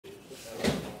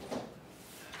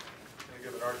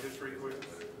an art history quiz?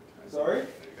 Sorry? You're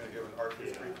going to give an art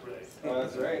history quiz? Oh,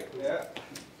 that's right, yeah.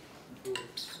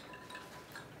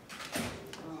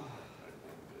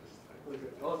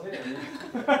 Well, it's here.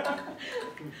 There's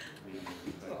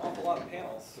an awful lot of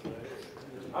panels.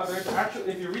 There's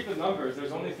actually, if you read the numbers,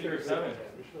 there's only figure 7.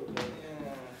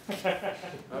 Yeah.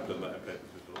 I've done that.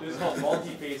 This is called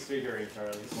multi-phase figuring,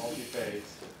 Charlie.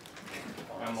 Multi-phase.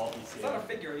 And It's not a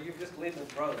figure, you've just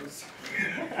labeled rows.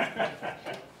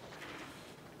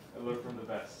 I learned from the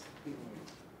best.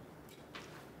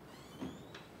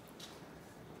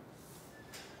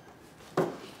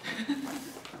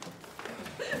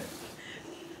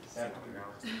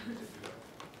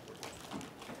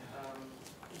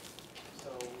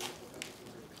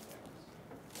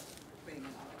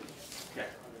 Okay.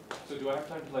 So do I have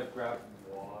time to like grab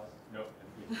water? Nope.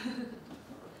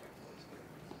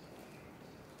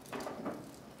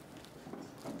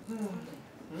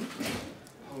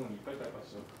 이빨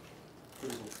닦았어.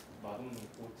 그리고 맛없는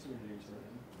오트밀 내리시면.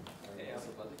 예, 아서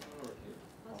빠지면 이렇게.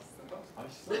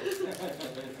 맛있어?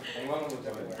 엉망한 거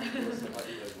좋아해.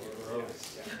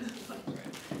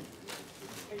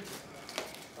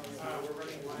 We're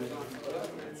running live on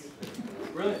 11 minutes.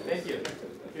 Brilliant, thank you.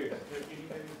 Here. Do you need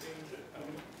anything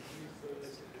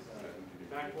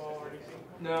back wall or anything?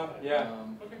 No, yeah.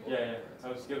 Yeah.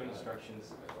 I was given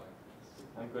instructions.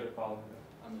 I'm good at following them.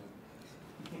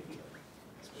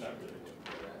 Not really.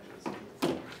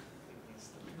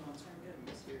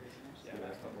 Yeah, a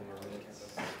couple more minutes.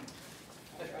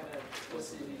 I'm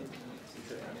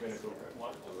going to go for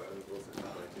one. She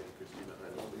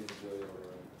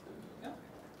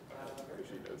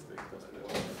knows things, I know.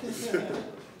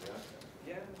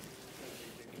 Yeah.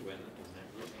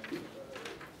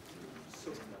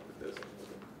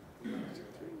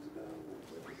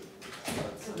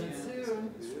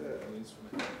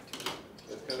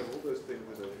 It's kind of all those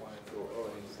things that are thought, oh, I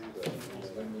can see that. I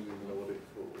don't really know what it's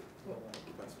for.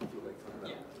 That's what you like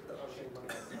coming out.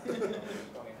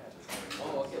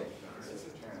 Oh, okay.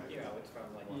 Yeah, it's from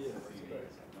like.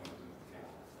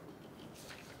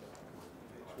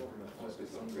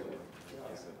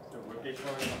 What page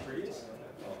are you on previous?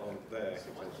 On there.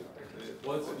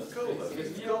 What's It's cola.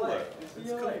 It's VLA. It's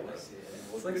cola.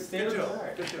 It's like state of the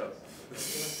art. Good job.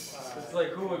 It's like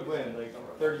who would win, like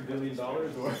 $30 billion or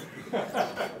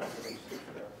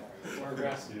a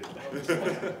grass suit.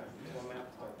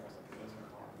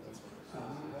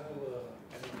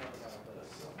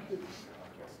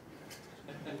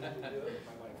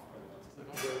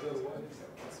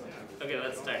 Okay,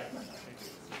 let's start.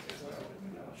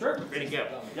 Sure. Ready to go.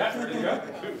 Yeah, ready to go.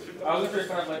 I was afraid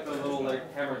to have like the little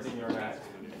like hammers in your mat.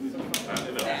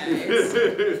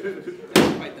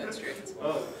 Quite that strict.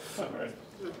 Oh.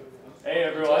 Hey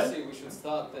everyone. Jesse, we should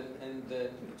start and then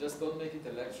just don't make it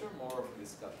a lecture, more of a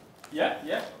discussion.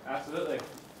 Yeah, absolutely.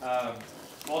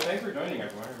 Well, thanks for joining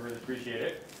everyone. I really appreciate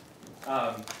it.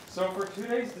 So for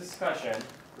today's discussion,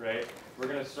 right, we're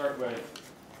going to start with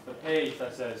the page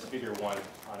that says Figure 1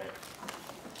 on it.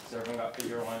 So everyone got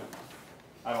Figure 1?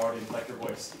 I already like your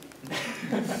voice.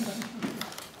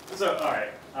 So, all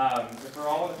right. If we're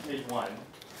all on page 1,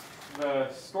 the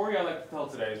story I like to tell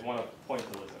today is one of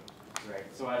pointillism. Right.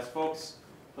 So as folks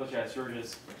such as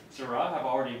Georges Seurat have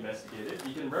already investigated,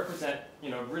 you can represent,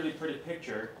 a really pretty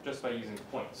picture just by using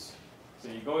points. So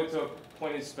you go into a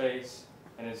pointed space,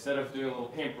 and instead of doing a little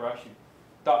paintbrush, you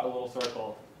dot a little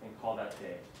circle and call that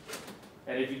day.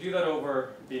 And if you do that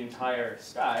over the entire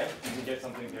sky, you can get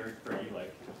something very pretty,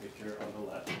 like the picture on the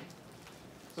left.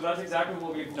 So that's exactly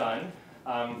what we've done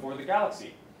for the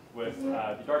galaxy with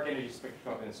the Dark Energy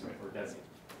Spectroscope instrument, or DESI.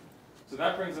 So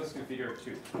that brings us to Figure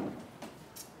 2.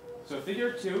 So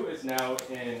Figure 2 is now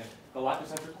in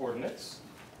galactocentric coordinates,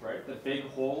 right? The big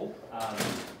hole,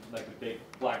 like the big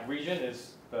black region,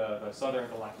 is the southern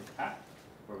galactic path,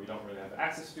 where we don't really have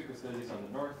access to because DESI's on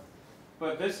the north.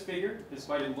 But this figure,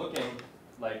 despite it looking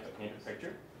like a painted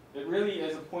picture, it really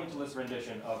is a pointillist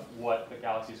rendition of what the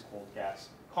galaxy's cold gas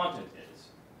content is.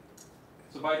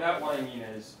 So by that, what I mean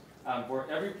is, for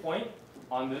every point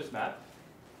on this map,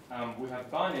 we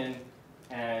have gone in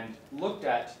and looked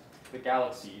at the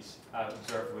galaxies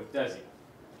observed with DESI.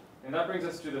 And that brings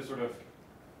us to the sort of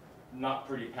not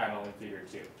pretty panel in Figure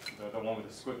 2, the one with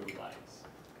the squiggly lines.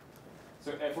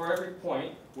 So for every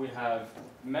point, we have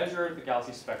measured the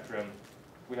galaxy spectrum,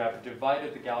 we have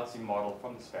divided the galaxy model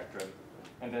from the spectrum,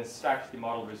 and then stacked the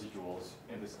model residuals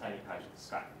in this tiny patch of the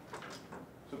sky.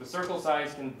 So the circle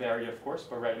size can vary, of course,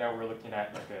 but right now we're looking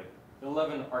at like an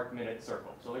 11 arc-minute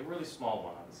circle, so like a really small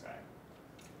one on the sky.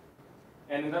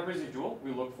 And in that residual,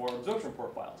 we look for absorption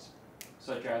profiles,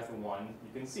 such as the one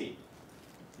you can see.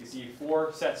 you see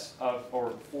four sets of,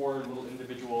 or four little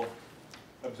individual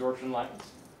absorption lines.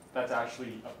 That's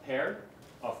actually a pair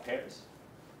of pairs,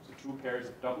 so two pairs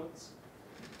of doublets.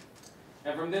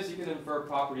 And from this, you can infer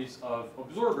properties of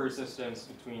absorber systems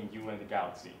between you and the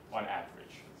galaxy on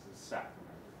average. This is stat.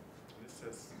 This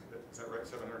says, is that right,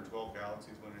 712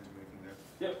 galaxies went into making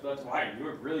that? Yep, that's why. You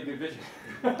have really good vision.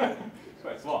 It's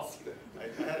quite small.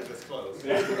 I had it this close.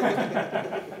 Yeah.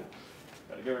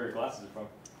 Gotta get where your glasses are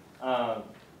from.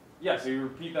 Yeah, so you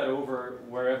repeat that over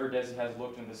wherever Desi has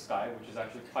looked in the sky, which is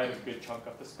actually quite a good chunk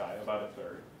of the sky, about a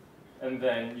third. And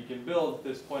then you can build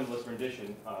this pointless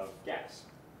rendition of gas.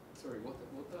 Sorry, what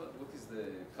is the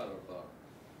color bar?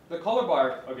 The color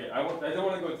bar, okay, I don't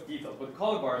want to go into details, but the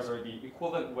color bars are the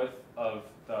equivalent width of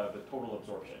the total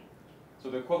absorption.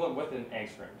 So the equivalent width in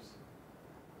angstroms.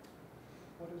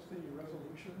 What is the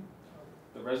resolution?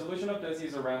 The resolution of Desi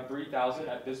is around 3000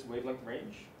 at this wavelength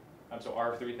range. So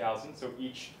R3000, so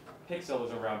each pixel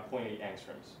is around 0.8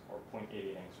 angstroms, or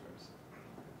 0.88 angstroms.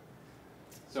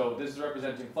 So this is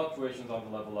representing fluctuations on the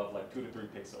level of like 2 to 3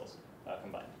 pixels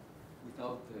combined.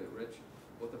 Without the redshift,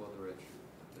 what about the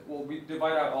redshift? Well, we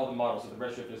divide out all the models, so the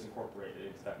redshift is incorporated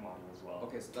into that model as well.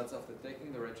 Okay, so that's after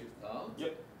taking the redshift out.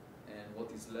 Yep. And what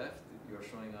is left, you're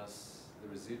showing us the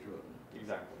residual.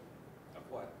 Exactly. Of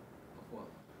what? Of what?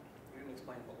 We didn't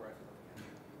explain what we're actually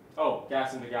looking Oh,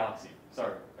 gas in the galaxy.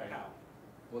 Sorry. at. How?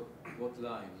 What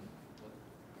line?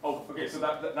 Oh, okay, so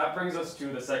that brings us to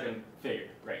the second figure,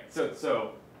 right?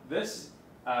 So this,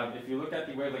 if you look at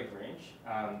the wavelength range,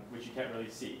 which you can't really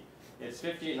see, it's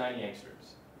 5890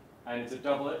 angstroms. And it's a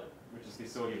doublet, which is the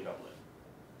sodium doublet.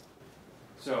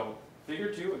 So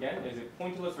figure 2, again, is a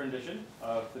pointillist rendition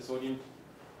of the sodium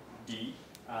D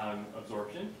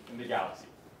absorption in the galaxy.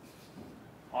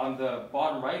 On the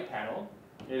bottom right panel,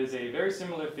 it is a very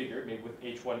similar figure made with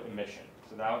H1 emission.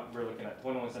 So now we're looking at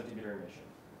 21 centimeter emission.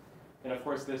 And of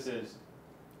course this is,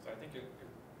 So I think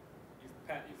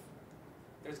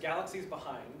there's galaxies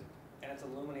behind, and it's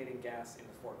illuminating gas in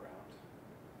the foreground.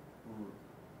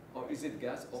 Or is it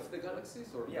gas of the galaxies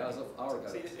or Yeah. gas of our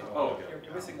See, galaxy? Oh,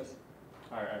 you're missing the.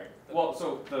 all right. Well,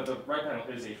 so the right panel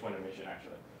is H1 emission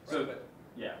actually. So Right, but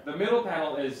yeah, the middle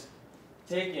panel is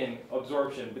taking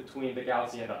absorption between the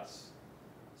galaxy and us.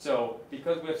 So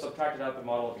because we have subtracted out the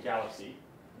model of the galaxy,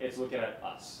 it's looking at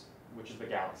us, which is the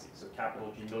galaxy. So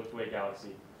capital G, Milky Way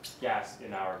galaxy, gas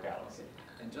in our galaxy.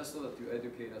 And just so that you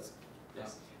educate us,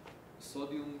 Yes.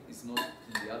 sodium is not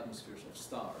in the atmospheres of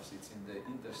stars, it's in the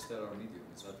interstellar medium,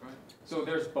 is that right? So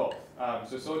there's both.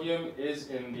 So sodium is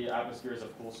in the atmospheres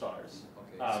of cool stars.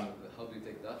 Okay, so how do you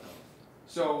take that out?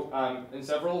 So in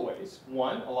several ways.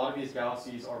 One, a lot of these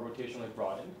galaxies are rotationally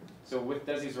broadened. So with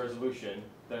Desi's resolution,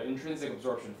 the intrinsic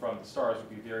absorption from the stars would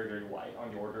be very, very wide,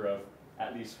 on the order of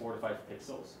at least 4 to 5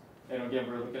 pixels. And again,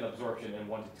 we're looking at absorption in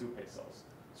 1 to 2 pixels.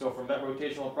 So from that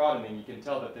rotational broadening, you can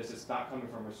tell that this is not coming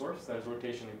from a source that is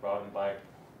rotationally broadened by,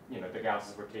 the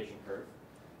galaxy's rotation curve.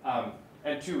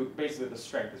 And 2, basically the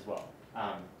strength as well.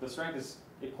 The strength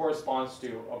it corresponds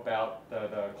to about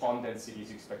the Coulomb densities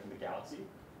you expect in the galaxy,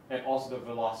 and also the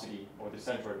velocity or the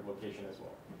centroid location as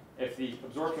well. If the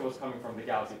absorption was coming from the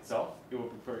galaxy itself, it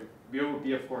would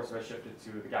be of course redshifted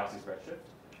to the galaxy's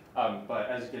redshift. But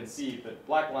as you can see, the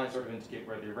black lines sort of indicate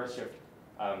where the redshift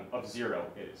of 0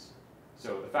 is.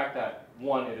 So the fact that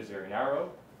 1, it is very narrow,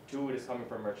 2, it is coming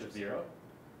from redshift 0,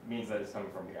 means that it's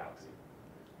coming from the galaxy.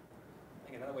 I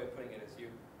think another way of putting it is you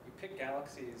pick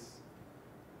galaxies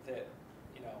that,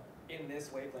 in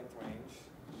this wavelength range,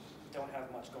 don't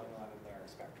have much going on in their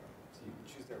spectrum. So you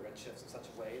choose their redshifts in such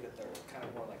a way that they're kind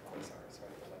of more like quasars,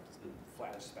 right? They're like just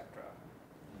flattish spectra.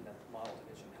 And that model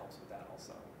division helps with that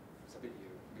also. So that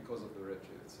Because of the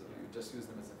redshift, so you just use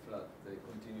them as a flat, the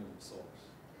continuum source.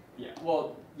 Yeah,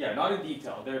 well, yeah, not in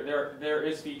detail. There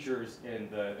is features in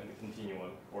the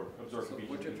continuum or absorption So features.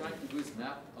 what you're trying to do is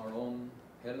map our own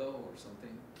hello or something?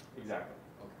 Exactly.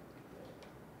 Okay.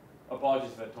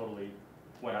 Apologies if that totally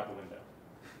went out the window.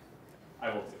 I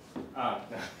will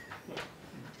too.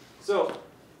 So,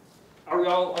 are we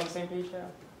all on the same page now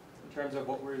in terms of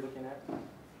what we're looking at?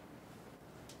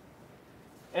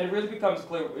 And it really becomes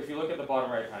clear if you look at the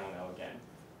bottom right panel now again.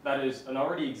 That is an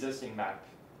already existing map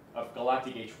of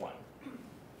galactic H1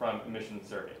 from emission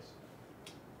surveys.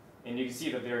 And you can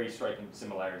see the very striking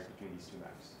similarities between these two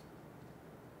maps.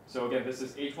 So again, this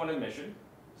is H1 emission.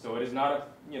 So it is not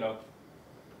a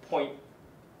point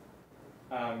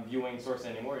viewing source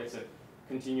anymore. It's a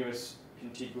contiguous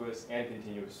and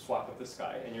continuous swath of the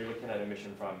sky, and you're looking at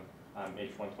emission from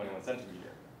H1 21 centimeter.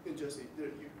 And Jesse,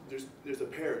 there's a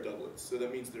pair of doublets, so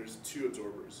that means there's 2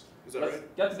 absorbers. Is that Let's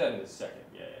right? get to that in a second.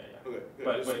 Yeah. Okay,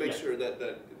 But- just but make yeah. sure that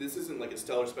this isn't like a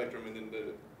stellar spectrum and then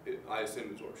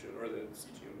ISM absorption or the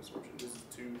CGM absorption. This is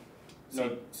two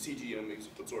No. CGM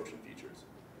absorption features.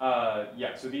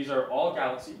 Yeah, so these are all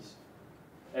galaxies.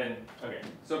 And, okay,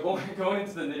 so going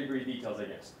into the nitty-gritty details, I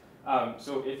guess.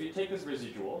 So if you take this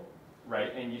residual,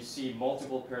 right, and you see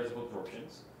multiple pairs of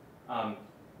absorptions,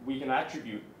 we can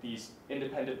attribute these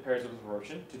independent pairs of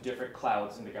absorption to different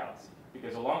clouds in the galaxy.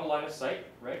 Because along the line of sight,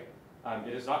 right,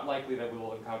 it is not likely that we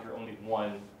will encounter only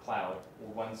one cloud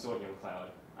or one sodium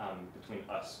cloud between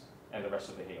us and the rest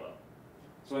of the halo.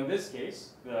 So in this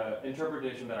case, the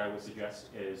interpretation that I would suggest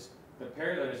is the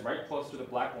pair that is right close to the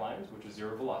black lines, which is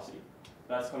zero velocity,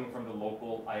 that's coming from the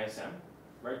local ISM,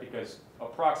 right? Because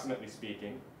approximately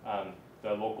speaking,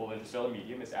 the local interstellar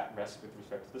medium is at rest with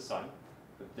respect to the sun,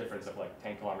 the difference of like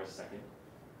 10 kilometers a second.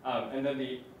 And then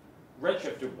the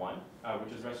redshifted one,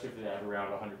 which is redshifted at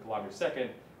around 100 kilometers a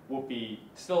second, will be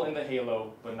still in the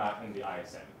halo, but not in the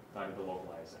ISM, not in the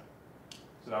local ISM.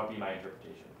 So that would be my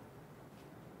interpretation.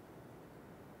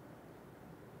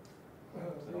 The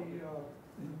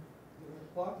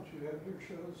plot that you have here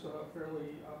shows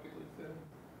fairly optically thin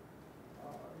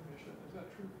emission. Is that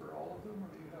true for all of them, or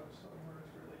do you have some where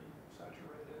it's really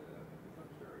saturated and it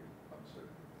becomes very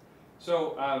uncertain?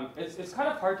 So it's kind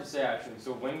of hard to say actually.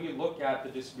 So when we look at the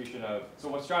distribution of, so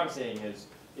what John's saying is,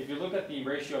 if you look at the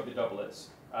ratio of the doublets,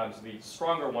 so the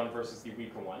stronger one versus the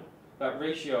weaker one, that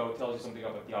ratio tells you something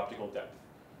about the optical depth.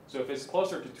 So if it's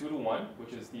closer to 2 to 1,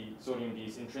 which is the sodium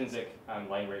D's intrinsic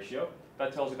line ratio,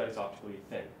 that tells you that it's optically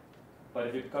thin. But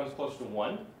if it becomes close to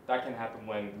 1, that can happen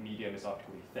when the medium is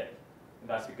optically thick. And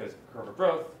that's because of curve of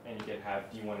growth, and you can have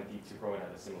D1 and D2 growing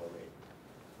at a similar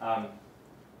rate.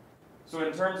 So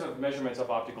in terms of measurements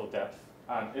of optical depth,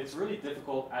 it's really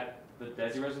difficult at the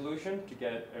DESI resolution to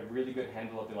get a really good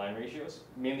handle of the line ratios,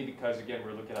 mainly because, again,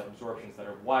 we're looking at absorptions that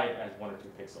are wide as 1 or 2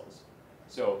 pixels.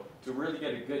 So to really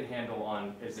get a good handle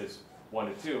on, is this 1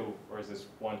 to 2, or is this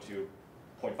 1 to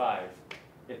 0.5,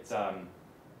 it's a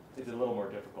little more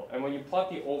difficult. And when you plot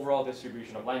the overall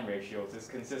distribution of line ratios, it's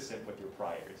consistent with your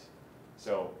priors.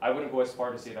 So I wouldn't go as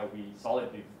far to say that we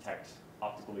solidly detect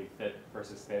optically thick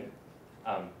versus thin,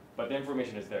 but the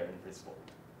information is there in principle.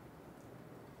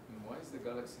 And why is the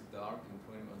galaxy dark in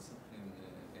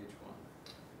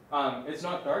H1? It's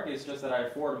not dark, it's just that I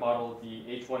forward modeled the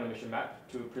H1 emission map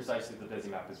to precisely the DESI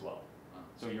map as well.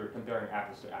 So you're comparing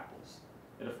apples to apples.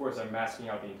 And of course, I'm masking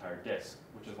out the entire disk,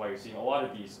 which is why you're seeing a lot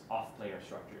of these off-planar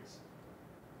structures.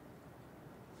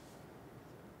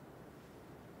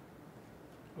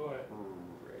 Go ahead.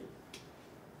 Right.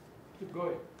 Keep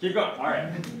going. Keep going, all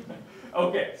right.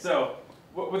 Okay, so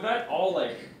with that all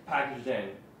like packaged in,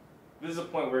 this is a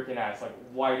point where you can ask, like,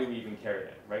 why do we even care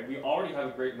then, right? We already have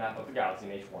a great map of the galaxy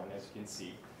in H1, as you can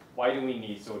see. Why do we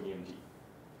need sodium D?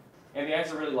 And the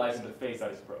answer really lies in the phase that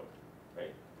is probed,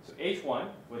 right? So H1,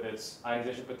 with its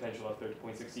ionization potential of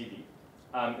 30.6 eV,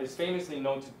 is famously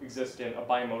known to exist in a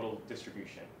bimodal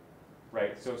distribution,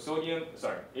 right? So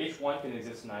H1 can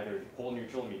exist in either the pole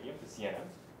neutral medium, the CNM,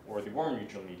 or the warm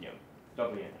neutral medium,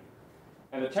 WNM.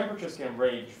 And the temperatures can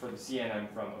range for the CNM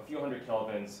from a few hundred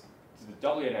kelvins to the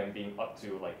WNM being up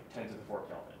to like 10 to the 4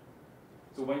 Kelvin.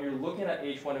 So when you're looking at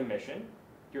H1 emission,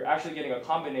 you're actually getting a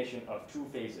combination of 2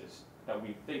 phases that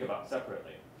we think about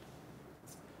separately.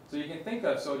 So you can think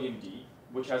of sodium D,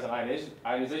 which has an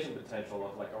ionization potential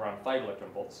of like around 5 electron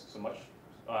volts, so much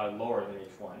lower than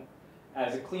H1,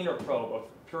 as a cleaner probe of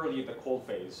purely the cold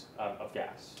phase of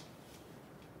gas.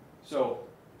 So,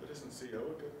 But isn't CO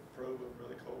a good probe of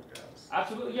really cold gas?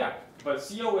 absolutely, yeah. But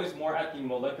CO is more at the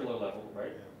molecular level,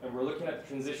 right? Yeah. And we're looking at the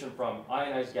transition from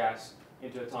ionized gas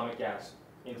into atomic gas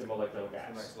into molecular The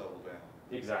gas. next level down.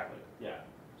 Exactly, yeah.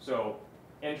 So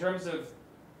in terms of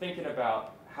thinking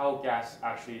about how gas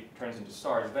actually turns into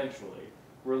stars eventually,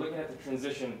 we're looking at the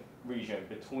transition region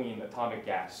between atomic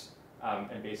gas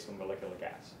and basically molecular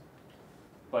gas.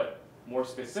 But more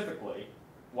specifically,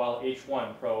 while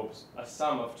H1 probes a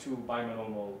sum of 2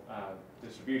 bimonomal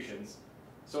distributions,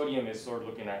 sodium is sort of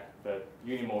looking at the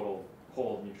unimodal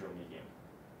cold neutral medium.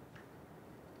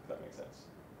 If that makes sense.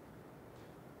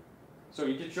 So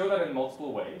you could show that in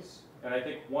multiple ways, and I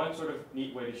think one sort of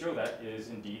neat way to show that is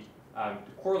indeed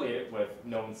to correlate it with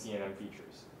known CNM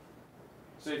features.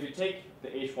 So if you take the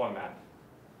H1 map,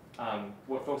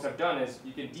 what folks have done is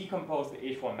you can decompose the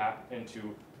H1 map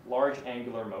into large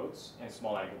angular modes and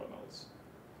small angular modes.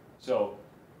 So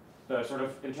the sort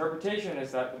of interpretation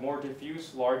is that the more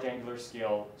diffuse large angular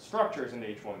scale structures in the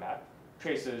H1 map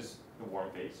traces the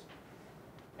warm phase,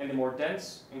 and the more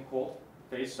dense and cold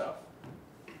phase stuff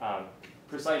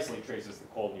precisely traces the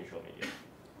cold neutral medium.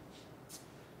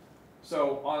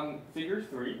 So on figure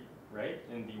 3, right?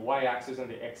 In the y-axis and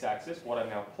the x-axis, what I'm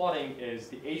now plotting is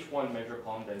the H1 measured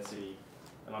column density,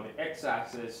 and on the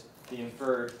x-axis, the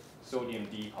inferred sodium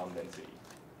D column density.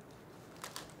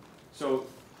 So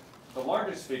the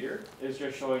largest figure is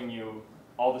just showing you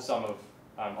all the sum of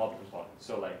all the components.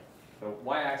 So like the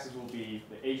y-axis will be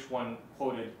the H1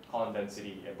 quoted column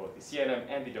density in both the CNM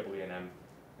and the WNM,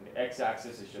 and the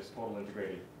x-axis is just total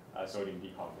integrated sodium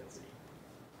D column density.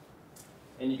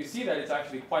 And you can see that it's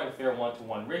actually quite a fair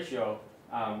one-to-one ratio,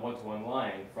 one-to-one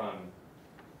line from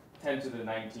 10 to the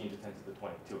 19 to 10 to the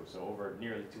 22, so over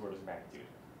nearly 2 orders of magnitude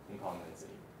in column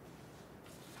density.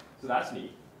 So that's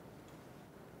neat.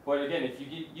 But again, if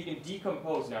you can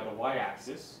decompose now the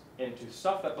y-axis into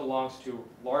stuff that belongs to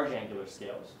large angular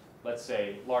scales, let's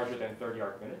say larger than 30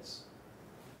 arc minutes,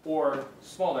 or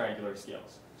smaller angular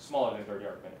scales, smaller than 30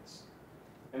 arc minutes.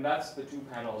 And that's the two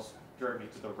panels directly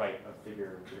to the right of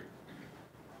figure 3.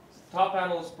 The top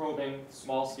panel is probing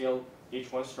small scale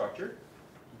H1 structure.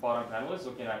 The bottom panel is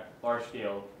looking at large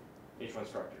scale H1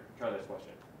 structure. Try this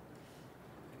question.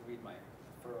 I can read my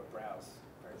furrowed brows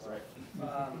very That's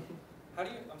well. right. How do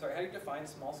you define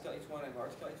small scale H1 and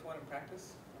large scale H1 in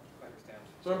practice? I don't understand.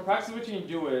 So in practice, what you can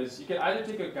do is you can either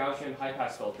take a Gaussian high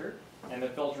pass filter and then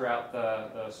filter out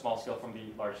the small scale from the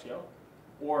large scale.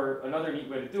 Or another neat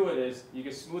way to do it is you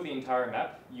can smooth the entire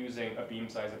map using a beam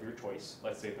size of your choice,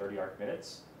 let's say 30 arc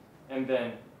minutes, and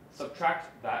then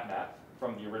subtract that map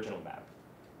from the original map,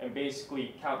 and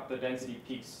basically count the density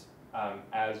peaks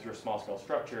as your small scale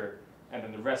structure, and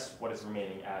then the rest what is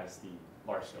remaining as the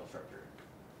large scale structure.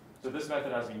 So this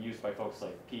method has been used by folks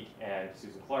like Peak and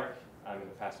Susan Clark in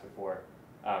the past before,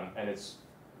 and it's,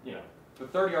 you know, the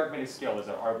 30 arc minute scale is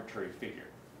an arbitrary figure,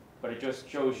 but it just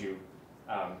shows you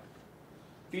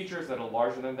features that are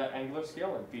larger than that angular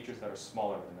scale and features that are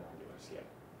smaller than that angular scale.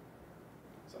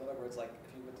 So in other words, like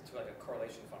if you went to like a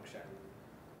correlation function,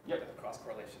 Yep. a cross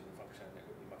correlation function, it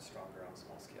would be much stronger on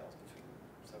small scales between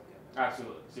sodium.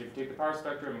 Absolutely. So if you take the power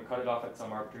spectrum and cut it off at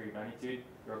some arbitrary magnitude,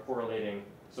 you're correlating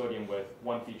sodium with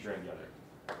one feature and the other.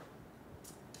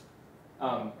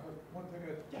 One thing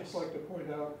I'd Yes. just like to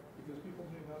point out, because people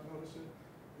may not notice it,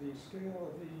 the scale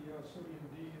of the sodium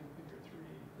D in figure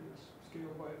 3 is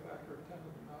scaled by a factor of 10 to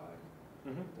the 9.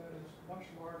 Mm-hmm. That is much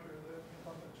larger than the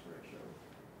abundance ratio.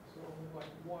 So like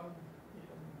 1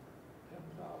 in 10,000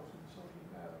 sodium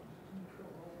atoms is neutral,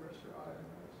 all the rest are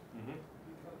ionized Mm-hmm.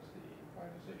 because the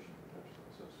ionization potential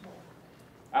is so small.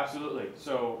 Absolutely.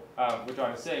 So what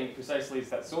John is saying precisely is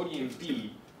that sodium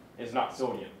D is not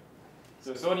sodium.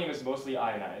 So sodium is mostly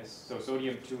ionized. So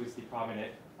sodium 2 is the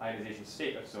prominent ionization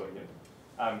state of sodium.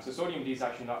 So sodium D is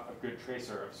actually not a good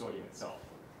tracer of sodium itself.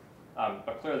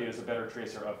 But clearly it's a better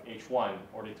tracer of H1,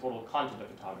 or the total content of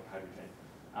atomic hydrogen,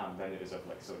 than it is of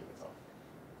like sodium itself.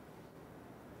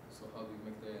 So how do you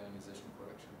make the ionization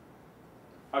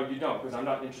correction? You don't, because I'm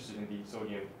not interested in the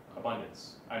sodium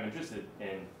abundance. I'm interested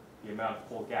in the amount of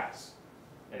cold gas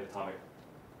in atomic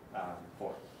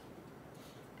form.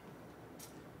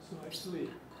 So actually,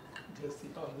 Jesse,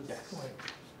 on this Yes. point,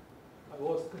 I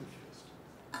was confused.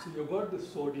 So you got the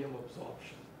sodium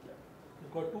absorption. Yeah.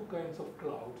 You've got two kinds of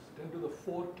clouds, 10 to the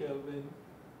 4 Kelvin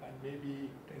and maybe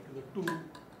 10 to the 2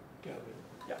 Kelvin.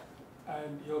 Yeah.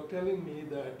 And you're telling me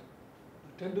that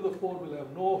the 10 to the 4 will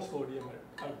have no sodium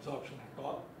absorption at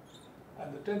all,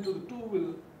 and the 10 to the 2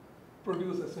 will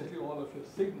produce essentially all of your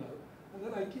signal. And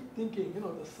then I keep thinking, you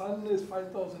know, the sun is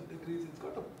 5,000 degrees, it's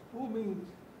got a booming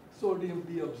sodium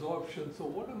deabsorption, so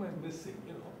what am I missing,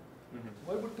 you know? Mm-hmm.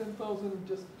 Why would 10,000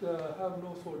 just have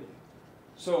no sodium?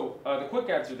 So the quick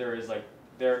answer there is like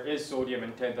there is sodium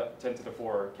in 10 to the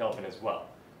 4 Kelvin as well.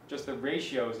 Just the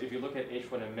ratios, if you look at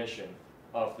H1 emission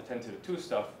of the 10 to the 2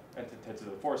 stuff and the 10 to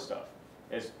the 4 stuff,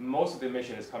 is most of the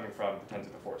emission is coming from the 10 to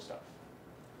the 4 stuff.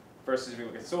 Versus if you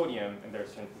look at sodium and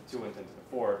there's 10 to the 2 and 10 to the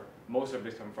 4, most of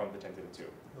it is coming from the 10 to the 2.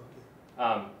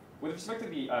 Okay. With respect to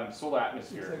the solar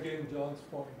It's atmosphere, again John's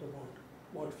point about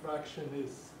what fraction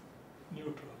is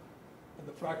neutral. And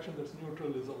the fraction that's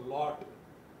neutral is a lot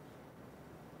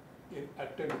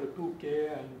at 10 to the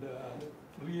 2K and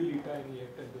really tiny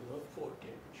at 10 to the 4K.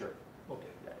 sure.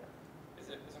 Okay. Yeah, yeah. Is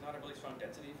there not a really strong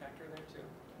density factor there too?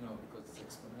 No, because it's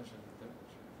exponential in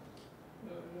temperature.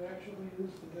 It actually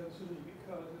is the density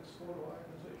because it's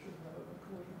photoionization rather than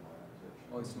collision ionization.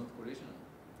 Oh, it's not collisional.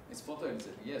 It's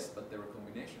photoionization, yes, but the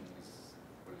recombination is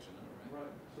collisional, right?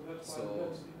 Right, so that's why So the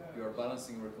density matters. you are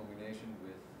balancing recombination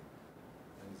with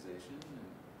ionization, and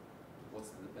what's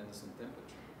the dependence on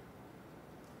temperature?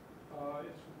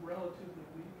 It's relatively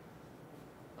weak.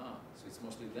 So it's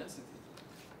mostly density.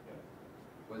 Yeah.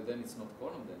 Well, then it's not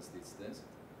column density, it's density.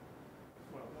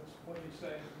 Well, that's what he's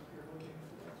saying if you're looking at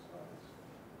the X size.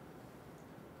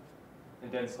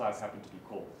 and dense clouds happen to be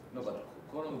cold. No, but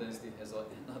quantum density has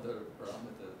another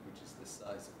parameter, which is the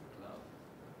size of the cloud.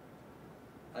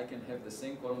 I can have the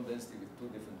same quantum density with two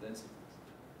different densities.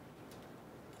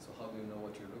 So how do you know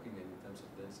what you're looking at in terms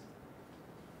of density?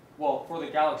 Well, for the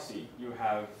galaxy, you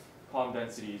have column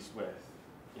densities with,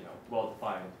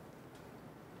 well-defined.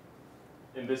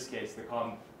 In this case, the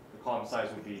column size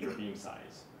would be your beam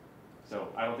size. So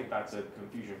I don't think that's a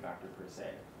confusion factor per se.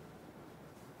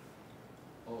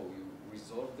 Oh, you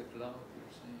resolve the cloud,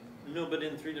 you're saying? No, but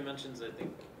in 3 dimensions, I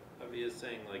think Avi is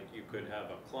saying like you could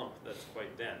have a clump that's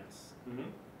quite dense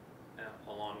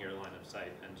along your line of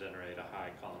sight and generate a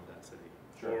high column density.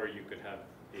 Sure. Or you could have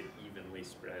it evenly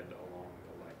spread along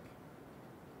the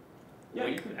Yeah,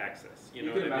 you length could- axis. You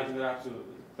know could what I imagine mean? that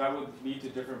absolutely. That would lead to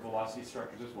different velocity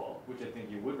structures as well, which I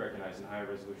think you would recognize in higher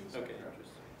resolution spectra. Okay,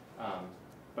 interesting.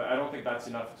 But I don't think that's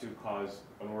enough to cause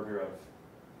an order of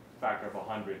factor of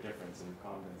 100 difference in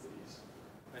column densities.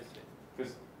 I see.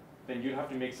 Because then you'd have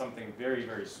to make something very,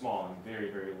 very small and very,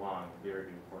 very long, very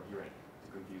incoherent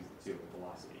to confuse the two with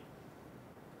velocity.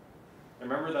 And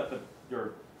remember that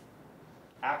your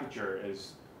aperture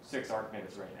is 6 arc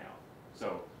minutes right now.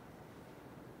 So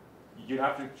you'd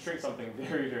have to shrink something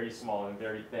very, very small and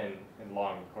very thin and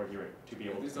long and coherent to be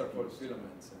able These to are called confuse.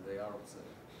 filaments, and they are observed.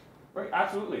 Right,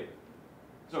 absolutely.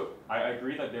 So I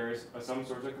agree that there is some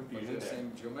sort of But confusion you're there.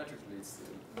 saying geometrically, it's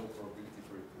no probability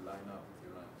for it to line up with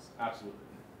your lines. Absolutely.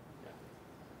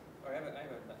 I have a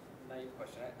naive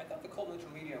question. I thought the cold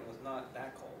neutral medium was not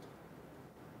that cold.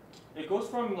 It goes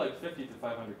from like 50 to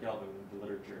 500 Kelvin in the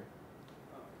literature.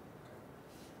 Oh,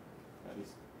 At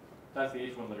least that's the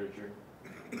H1 literature.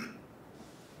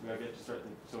 We gotta get to start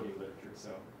the sodium literature,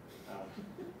 so.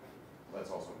 That's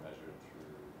also measured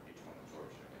through H1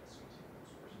 absorption against continuum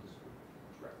sources,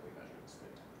 directly measured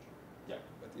spin temperature. Yeah.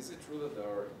 But is it true that there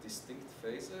are distinct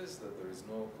phases, that there is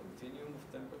no continuum of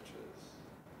temperatures?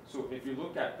 So if you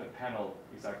look at the panel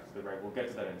exactly to the right, we'll get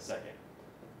to that in a second.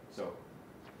 So,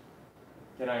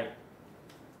 can I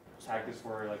tag this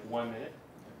for like 1 minute?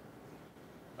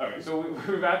 Okay, so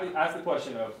we've asked the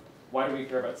question of why do we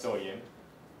care about sodium?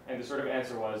 And the sort of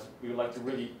answer was we would like to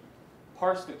really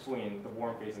parse between the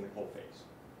warm phase and the cold phase.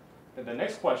 And the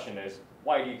next question is,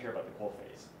 why do you care about the cold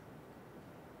phase?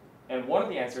 And one of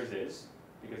the answers is,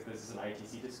 because this is an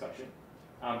ITC discussion,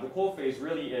 the cold phase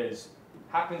really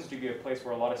happens to be a place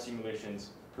where a lot of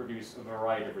simulations produce a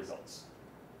variety of results,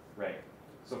 right?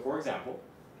 So for example,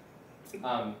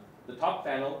 the top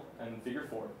panel in figure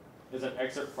 4 is an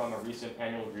excerpt from a recent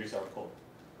annual reviews article.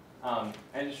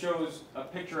 And it shows a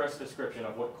picturesque description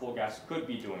of what cold gas could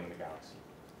be doing in the galaxy.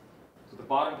 So the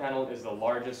bottom panel is the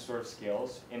largest sort of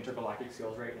scales, intergalactic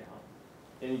scales right now.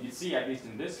 And you can see, at least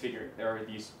in this figure, there are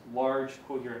these large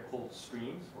coherent cold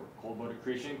streams, or cold mode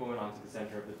accretion, going onto the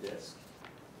center of the disk.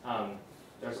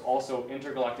 There's also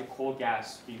intergalactic cold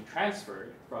gas being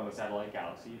transferred from a satellite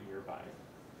galaxy nearby.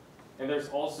 And there's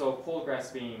also cold gas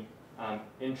being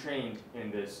entrained in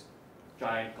this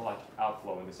giant galactic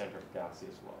outflow in the center of the galaxy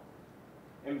as well.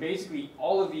 And basically,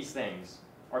 all of these things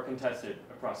are contested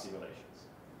across simulations,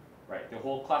 right? The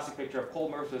whole classic picture of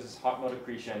cold merge versus hot mode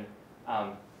accretion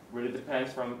really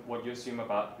depends from what you assume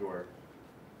about your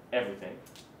everything.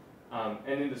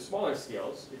 And in the smaller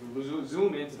scales, if you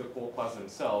zoom into the cold clouds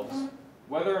themselves,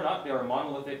 whether or not they are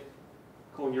monolithic,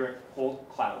 coherent cold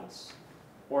clouds,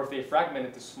 or if they fragment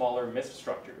into smaller mist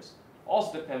structures,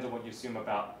 also depends on what you assume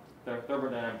about the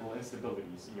thermodynamical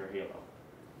instabilities in your halo.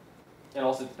 It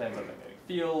also depends on magnetic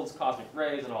fields, cosmic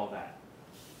rays, and all that.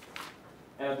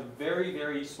 And at the very,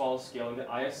 very small scale in the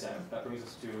ISM, that brings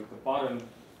us to the bottom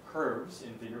curves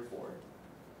in figure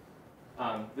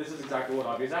 4. This is exactly what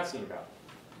Avi is asking about.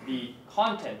 The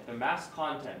content, the mass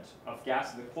content of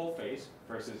gas in the cold phase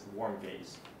versus the warm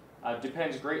phase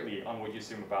depends greatly on what you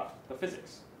assume about the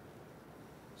physics.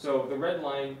 So the red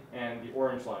line and the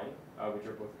orange line, which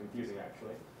are both confusing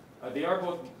actually, they are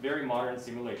both very modern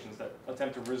simulations that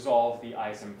attempt to resolve the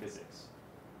ISM physics.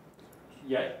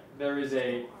 Yet, there is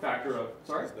a factor of,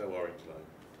 sorry? There's no orange line.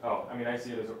 Oh, I mean, I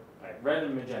see it as red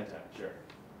and magenta, sure.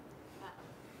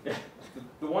 Yeah,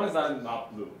 the one is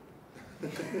not blue.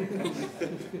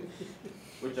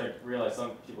 Which I realize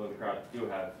some people in the crowd do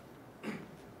have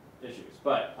issues.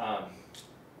 But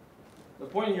the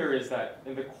point here is that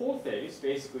in the cold phase,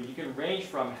 basically, you can range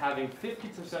from having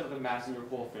 50% of the mass in your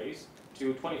cold phase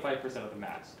to 25% of the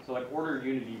mass. So like order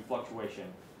unity fluctuation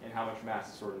in how much mass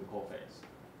is stored in the cold phase.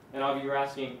 And Avi, you're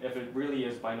asking if it really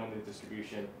is binomial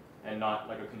distribution and not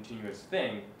like a continuous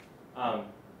thing.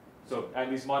 So at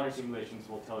least modern simulations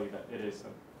will tell you that it is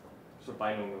a sort of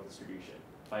binomial distribution,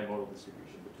 bimodal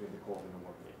distribution between the cold and the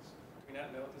warm phase. Do we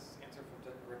not know this answer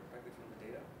directly from the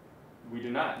data? We do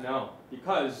not, no,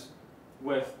 because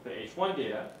with the H1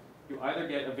 data, you either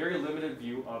get a very limited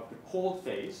view of the cold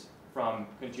phase from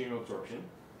continuum absorption,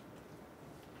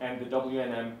 and the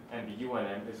WNM and the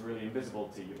UNM is really invisible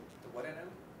to you. The what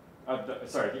NM?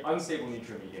 The unstable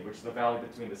neutral medium, which is the value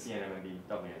between the CNM and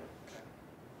the WNM.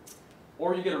 Okay.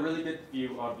 Or you get a really good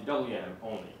view of the WNM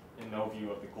only, and no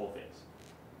view of the cold phase.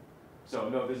 So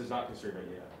no, this is not constrained by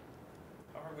data.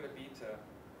 How hard would it be to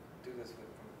do this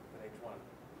with H1?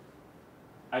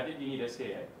 I think you need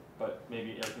SKA, but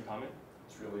maybe Eric can comment.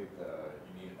 It's really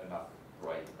you need enough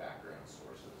bright background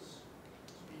sources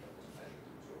to be able to measure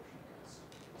the absorption rates.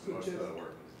 So So most of the just-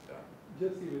 work is done.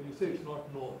 Jesse, when you say it's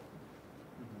not known,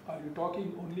 are you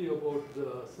talking only about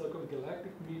the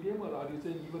circumgalactic medium, or are you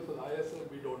saying even for the ISM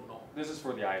we don't know? This is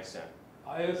for the ISM.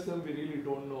 ISM we really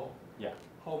don't know Yeah.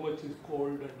 how much is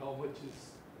cold and how much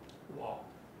is warm.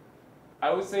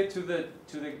 I would say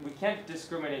we can't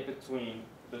discriminate between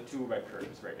the two red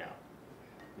curves right now.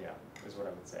 Yeah, is what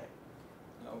I would say.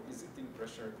 Now, is it in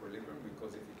pressure equilibrium?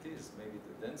 Because if it is, maybe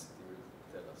the density will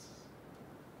tell us.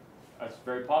 It's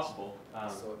very possible.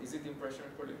 So is it in pressure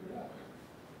equilibrium?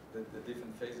 Yeah. The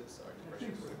different phases are in I pressure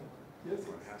think so.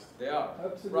 equilibrium? Yes, They are.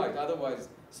 absolutely. Right, otherwise,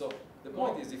 so the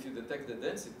point is if you detect the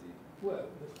density, Well,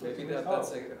 maybe that's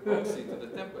that's a proxy to the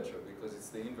temperature because it's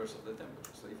the inverse of the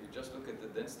temperature. So if you just look at the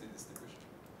density distribution.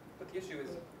 But the issue is,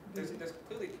 there's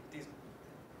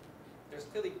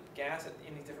clearly gas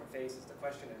in these different phases. The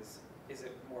question is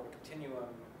it more of a continuum,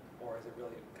 or is it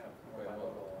really kind of more Right,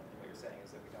 bilocal? And what you're saying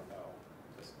is that we don't know.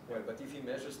 Well, but if he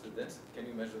measures the density, can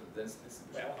you measure the density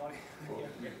distribution? Well, Well,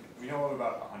 we know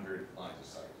about 100 lines of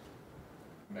sight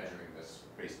measuring this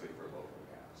basically for local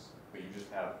gas. But you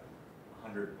just have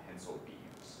 100 pencil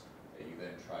beams that you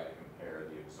then try to compare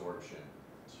the absorption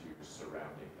to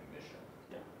surrounding emission.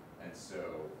 Yeah. And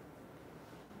so,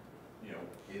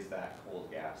 is that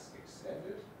cold gas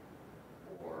extended?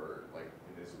 Or like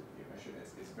it is with the emission?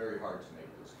 It's very hard to make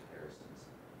those comparisons.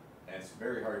 And it's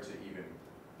very hard to even,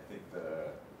 I think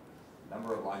the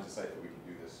number of lines of sight that we can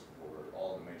do this for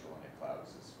all the major linear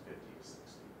clouds is 50 to 60.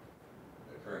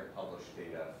 The current published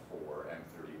data for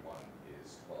M31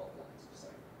 is 12 lines of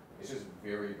sight. It's just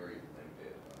very, very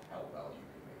limited on how well you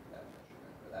can make that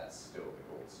measurement, but that's still the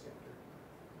gold standard.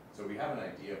 So we have an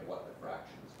idea of what the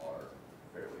fractions are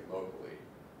fairly locally,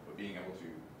 but being able to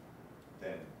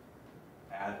then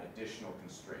add additional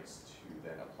constraints to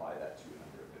then apply that to a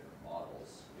number of different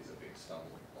models is a big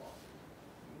stumbling block.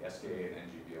 The SKA and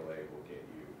NGBLA will get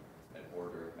you an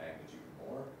order of magnitude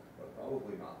more, but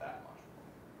probably not that much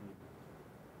more.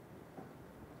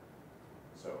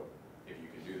 So if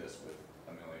you can do this with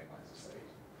 1 million lines of sight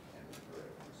and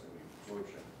infrared facility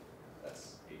absorption,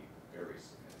 that's a very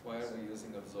significant. Why are we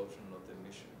using absorption, not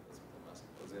emission? That's what I'm asking.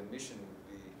 Because the emission would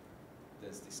be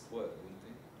density squared, wouldn't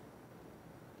it?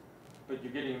 But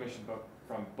you're getting emission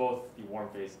from both the warm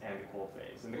phase and the cold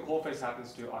phase. And the cold phase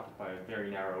happens to occupy a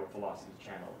very narrow velocity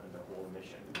channel in the whole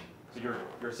emission. So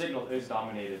your signal is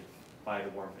dominated by the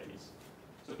warm phase.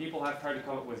 So people have tried to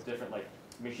come up with different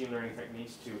machine learning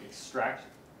techniques to extract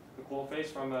the cold phase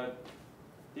from a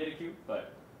data cube,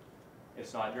 but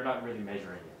you're not really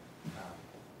measuring it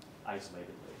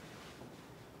isolatedly.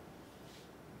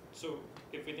 So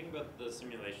if we think about the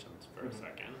simulations for a Mhm.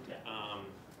 second, Yeah.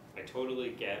 I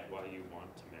totally get why you want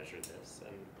to measure this,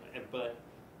 but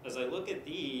as I look at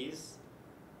these,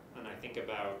 and I think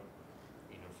about,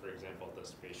 for example, the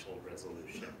spatial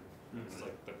resolution, it's Mhm.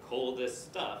 like the coldest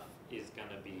stuff is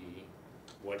gonna be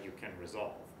what you can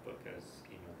resolve because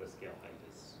the scale height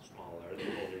is smaller the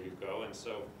colder you go, and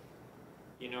so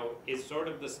is sort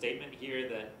of the statement here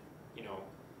that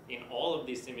in all of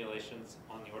these simulations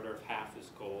on the order of half is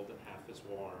cold and half is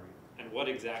warm, and what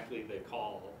exactly they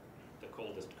call the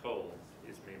coldest cold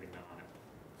is maybe not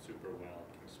super well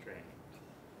constrained.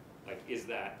 Like, is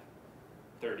that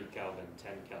 30 Kelvin,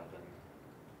 10 Kelvin,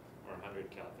 or 100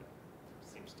 Kelvin?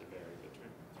 Seems to vary between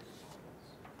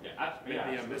models. Yeah, Maybe I'm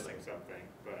absolutely. missing something,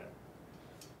 but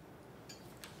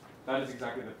That is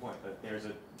exactly the point, that there's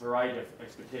a variety of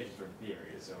expectations from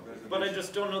theory, so. But I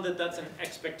just don't know that that's an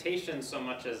expectation so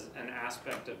much as an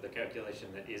aspect of the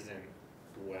calculation that isn't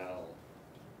well,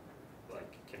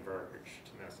 converged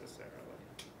necessarily.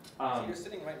 So you're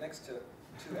sitting right next to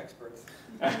two experts.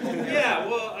 Yeah,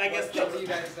 well, I guess What do you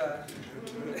guys,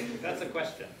 that's a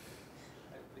question.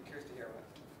 I'd be curious to hear what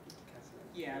Cassie.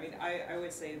 Yeah, I mean, I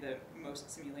would say that most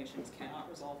simulations cannot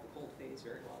resolve the cold phase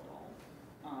very well at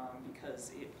all,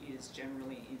 because it is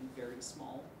generally in very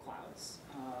small clouds.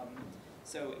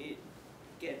 So it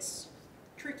gets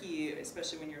tricky,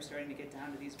 especially when you're starting to get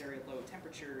down to these very low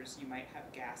temperatures. You might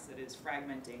have gas that is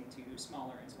fragmenting to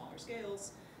smaller and smaller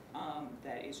scales,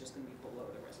 that is just going to be below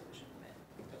the resolution limit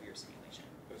of your simulation.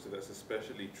 So that's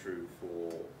especially true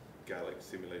for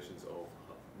simulations of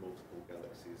multiple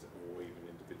galaxies or even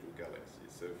individual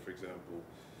galaxies. So, for example,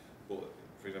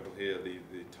 here the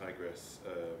Tigress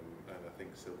and I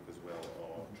think Silk as well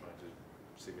are trying to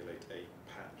simulate a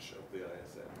patch of the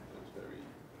ISM that is very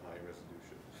high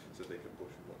resolution, so they can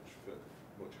push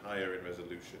much higher in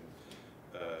resolution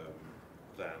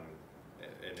than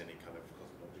in any kind of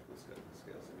cosmological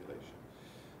scale simulation.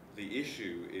 The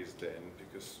issue is then,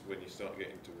 because when you start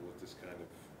getting towards this kind of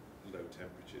low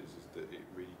temperatures, is that it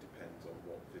really depends on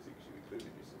what physics you include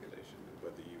in your simulation, and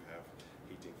whether you have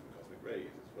heating from cosmic rays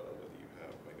as well, whether you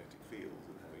have magnetic fields,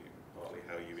 and partly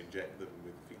how you inject them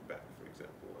with feedback, for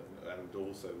example, and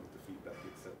also the feedback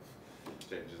itself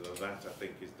changes. And that, I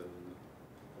think, is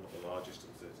one of the largest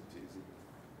uncertainties in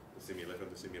the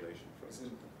simulation front.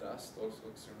 Isn't dust also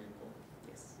extremely important?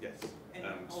 Yes. Yes.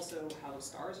 And also how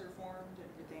stars are formed and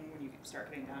everything. When you start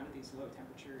getting down to these low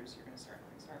temperatures, you're going to start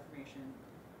having star formation,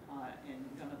 and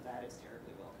none of that is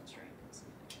terribly well constrained in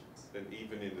simulations. And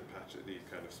even in these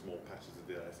kind of small patches of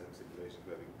the ISM simulations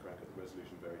where they can crank up the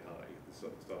resolution very high, the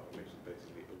star formation is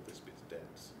basically, oh, this bit's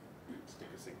dense.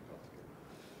 Stick a single particle.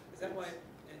 Is that why,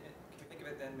 can you think of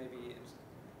it then maybe,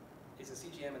 is a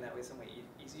CGM in that way some way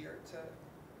easier to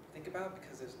think about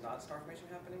because there's not star formation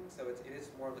happening? So it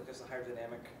is more like just a higher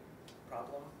dynamic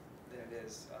problem than it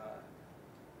is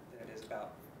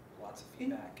about lots of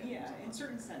feedback. In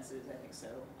certain senses, I think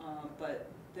so. But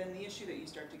then the issue that you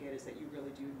start to get is that you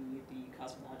really do need the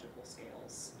cosmological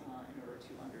scales in order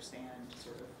to understand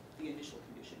sort of the initial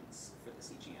conditions for the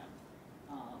CGM.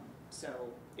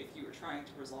 So if you were trying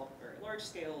to resolve very large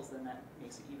scales, then that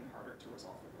makes it even harder to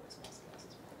resolve for really small scales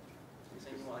as well. You're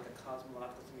saying you want like a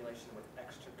cosmological simulation with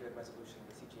extra good resolution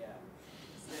with CGM?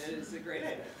 It is a great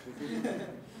idea.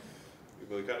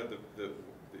 Well, kind of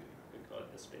We call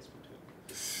it the space between.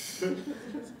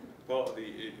 part of the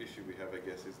issue we have, I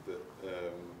guess, is that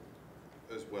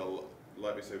as well,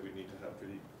 like we said, we need to have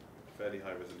fairly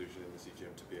high resolution in the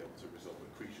CGM to be able to resolve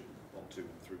accretion onto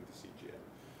and through the CGM.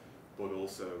 But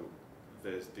also,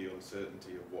 there's the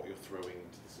uncertainty of what you're throwing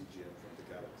into the CGM from the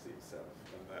galaxy itself,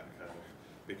 and that kind of,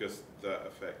 because that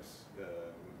affects the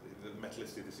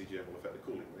metallicity of the CGM will affect the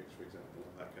cooling rates, for example,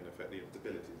 and that can affect the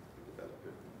instability that can develop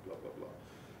it, blah blah blah.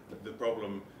 The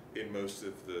problem in most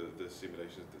of the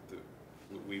simulations that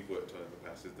we've worked on in the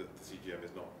past is that the CGM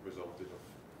is not resolved enough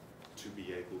to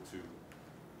be able to.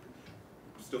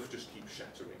 Stuff just keeps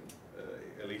shattering,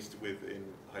 at least within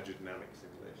hydrodynamic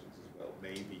simulations as well.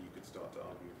 Maybe you could start to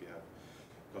argue if you have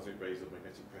cosmic rays or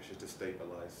magnetic pressure to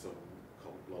stabilize some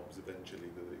cold blobs eventually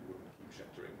that it wouldn't keep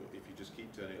shattering. But if you just keep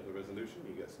turning up the resolution,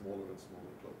 you get smaller and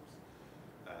smaller blobs.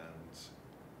 And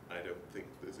I don't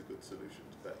think there's a good solution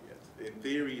to that yet. In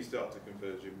theory, you start to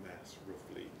converge in mass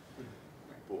roughly,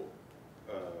 but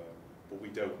we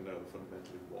don't know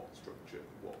fundamentally what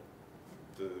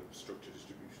the structure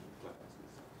distribution of clouds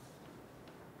is.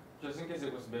 Just in case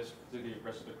it was missed to the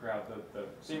rest of the crowd, the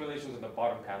simulations in the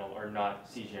bottom panel are not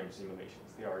CGM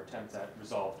simulations. They are attempts at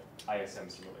resolved ISM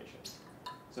simulations.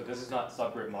 So this is not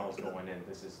subgrid models going in.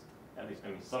 This is at least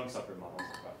some subgrid models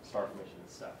about star formation and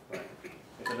stuff. But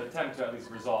it's an attempt to at least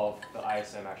resolve the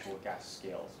ISM actual gas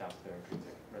scales down to their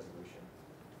intrinsic resolution.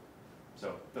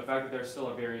 So the fact that there's still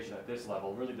a variation at this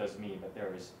level really does mean that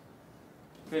there is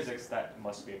physics that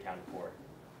must be accounted for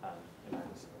in either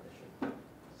simulation.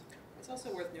 It's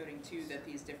also worth noting too that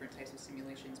these different types of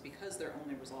simulations, because they're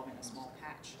only resolving a small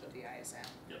patch of the ISM,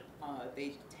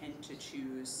 they tend to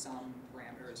choose some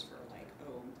parameters for like,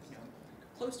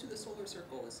 close to the solar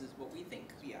circle, this is what we think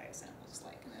the ISM looks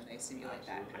like, and then they simulate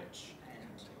that patch.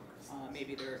 And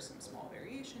maybe there are some small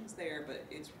variations there, but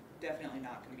it's definitely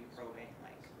not going to be probing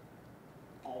like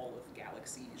all of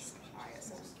galaxies'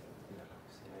 ISM.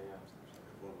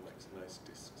 One likes nice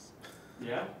discs.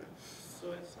 Yeah?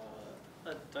 So I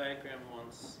saw a diagram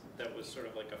once that was sort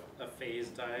of like a phase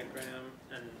diagram,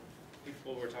 and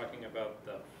people were talking about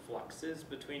the fluxes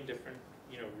between different,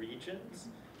 regions,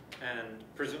 and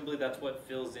presumably that's what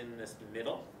fills in this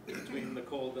middle between the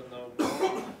cold and the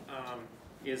warm.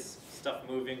 Is stuff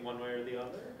moving one way or the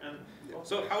other? And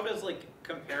so how does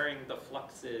comparing the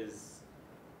fluxes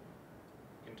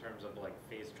in terms of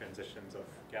phase transitions of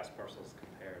gas parcels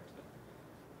compare to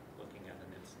looking at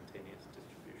an instantaneous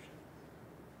distribution?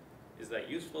 Is that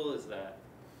useful? Is that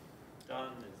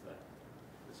done? Is that?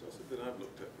 It's not something I've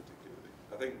looked at particularly.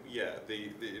 I think,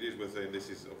 it is worth saying this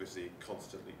is obviously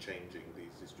constantly changing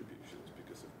these distributions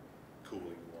because of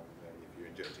cooling one way. If you're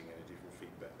injecting energy from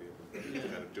feedback, the other way, it's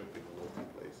kind of jumping all over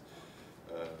the place.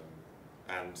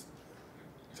 And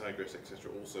Tigress,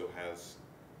 etc., also has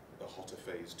a hotter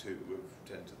phase 2 of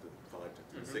 10 to the 5 to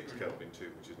the 6 Kelvin 2,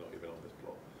 which is not even on this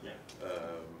plot. Yeah.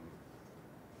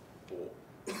 Or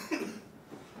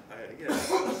yeah,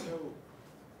 so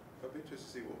I'd be interested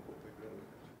to see what people are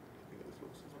looking at the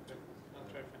flux. I'll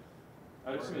try to find.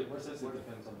 I just mean, What it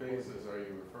depends on the phases are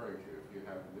you referring to? If you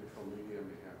have neutral, medium,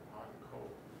 you have hot and cold,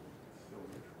 it's still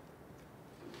neutral.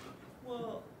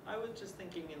 Well, I was just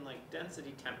thinking in like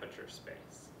density temperature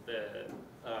space.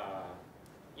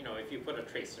 You know, if you put a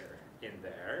tracer in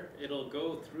there, it'll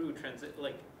go through transit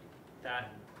like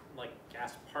that. Like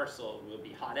gas parcel will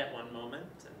be hot at one moment,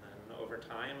 and then over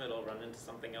time it'll run into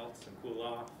something else and cool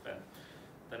off, and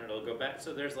then it'll go back.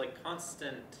 So there's like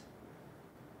constant.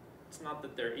 It's not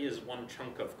that there is one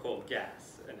chunk of cold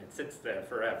gas and it sits there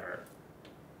forever.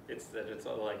 It's that it's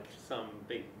like some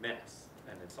big mess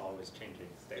and it's always changing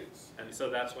states. And so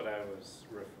that's what I was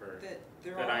referring.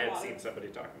 That I had seen somebody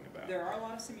talking about. There are a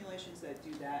lot of simulations that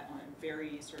do that on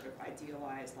very sort of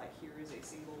idealized, like here is a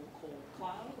single cold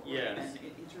cloud, or Yes. even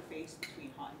an interface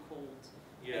between hot and cold,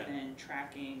 Yeah. and then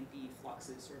tracking the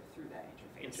fluxes sort of through that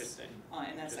interface. Interesting.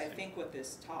 And that's, I Interesting. think, what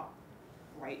this top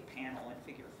right panel in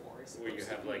figure 4 is Where you supposed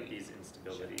to have like be. these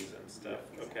instabilities and stuff.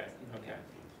 Yeah, Okay. exactly. Okay.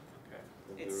 Yeah. Okay.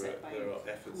 And It's set by there are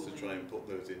efforts to try and cooling.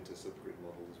 put those into subgrid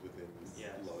models within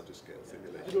Yes. larger scale I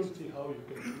simulations. don't see how you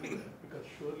can do that, because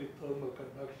surely thermal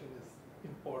conduction is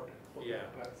important for Yeah.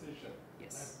 the transition.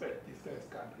 Yes. I bet these guys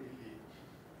can't really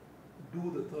do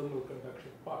the thermal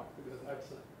conduction part, because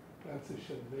that's a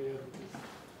transition layer which is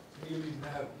really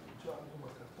narrow. John, you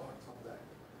must have thoughts on that.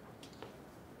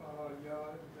 Yeah,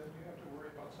 and then you have to worry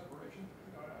about separation,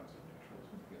 ions and neutrals,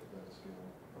 when you get that scale.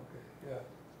 Okay, yeah.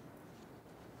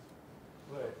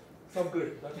 Right,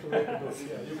 subgrid, that's the way to do it,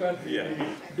 yeah, you can't really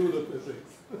do the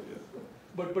physics.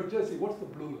 But Jesse, what's the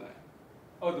blue line?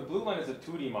 Oh, the blue line is a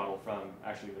 2D model from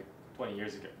actually like 20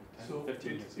 years ago, 10, So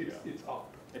 15 years ago. it's out,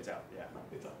 It's out, yeah.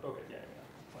 it's out, okay. Yeah, yeah.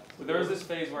 Fine. So there is this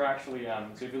phase where actually,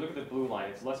 so if you look at the blue line,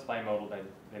 it's less bimodal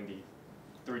than the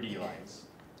 3D lines.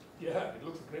 Yeah, it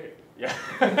looks great. Yeah.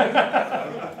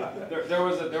 there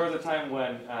was a time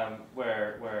when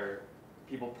where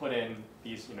people put in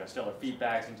these stellar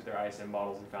feedbacks into their ISM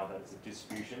models and found that it's a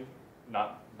distribution,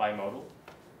 not bimodal.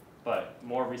 But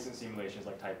more recent simulations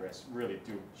like TypeRS really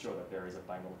do show that there is a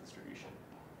bimodal distribution.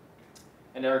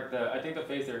 And Eric, I think the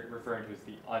phase they're referring to is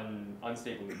the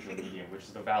unstable neutral medium, which is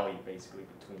the valley basically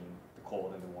between the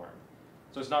cold and the warm.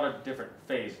 So it's not a different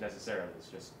phase necessarily, it's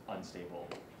just unstable.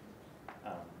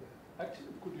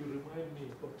 Actually, could you remind me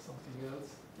about something else?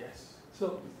 Yes.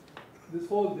 So, this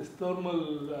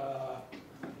thermal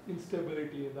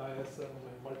instability in the ISM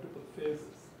and multiple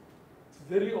phases, it's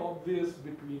very obvious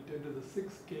between 10 to the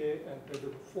 6K and 10 to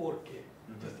the 4K.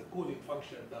 Just the cooling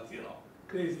function does,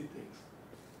 crazy things.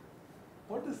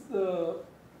 What is the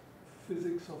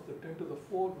physics of the 10 to the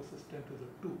 4 versus 10 to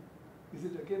the 2? Is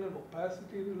it again an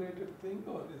opacity related thing,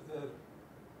 or is there?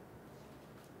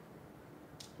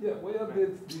 Yeah, why are there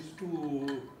these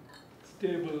two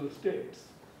stable states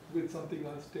with something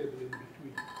unstable in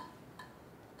between?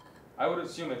 I would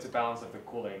assume it's a balance of the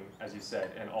cooling, as you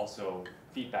said, and also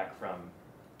feedback from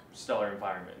stellar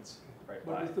environments. Right.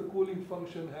 But does the cooling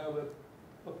function have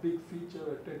a big feature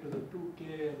at 10 to the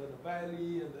 2K and then a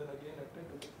valley and then again at 10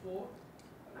 to the 4?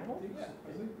 I don't think so.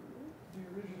 I think the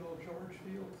original George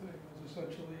Field thing was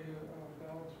essentially a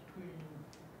balance between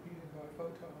heating by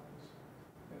photons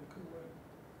and cooling.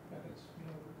 And it's,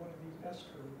 one of these S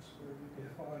curves where you can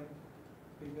find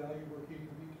a value where heating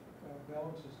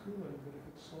balances cooling, but if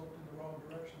it's sloped in the wrong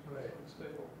direction, it's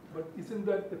unstable. But isn't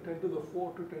that the 10 to the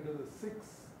 4 to 10 to the 6?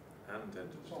 And 10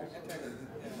 to It's the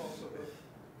 6. also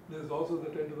there's also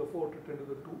the 10 to the 4 to 10 to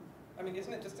the 2. I mean,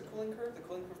 isn't it just a cooling curve? The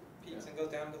cooling curve peaks and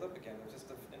goes down and goes up again. There's just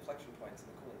the inflection points in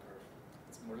the cooling curve.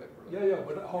 It's more like Yeah,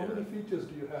 but how many features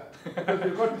do you have? Because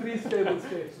you've got 3 stable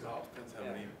states now. Depends how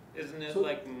many. Isn't it So-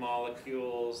 like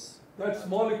molecules? That's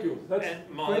molecules, that's And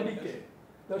 20K.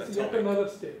 That's That's yet all right. another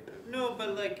state. No,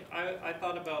 but like I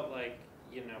thought about like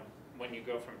when you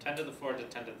go from 10 to the 4 to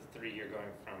 10 to the 3, you're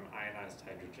going from ionized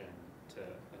hydrogen to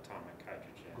atomic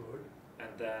hydrogen. Good. And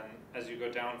then as you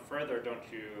go down further, don't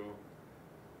you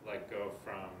like go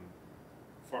from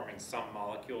forming some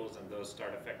molecules and those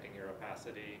start affecting your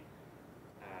opacity?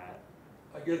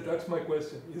 I guess that's my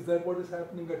question. Is that what is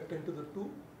happening at 10 to the 2?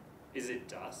 Is it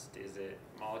dust? Is it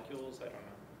molecules? I don't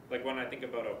know. Like when I think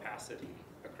about opacity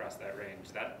across that range,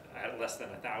 that at less than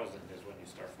 1,000 is when you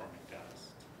start forming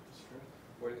dust. Sure.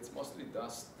 Well, it's mostly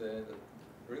dust that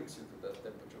brings you to that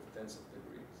temperature of tens of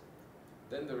degrees.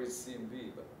 Then there is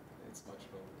CMV, but it's much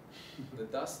lower. The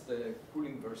dust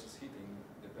cooling versus heating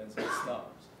depends on the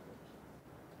stars.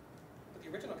 But the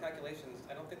original calculations,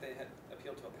 I don't think they had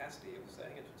appealed to opacity. It was, I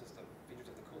think it was just the features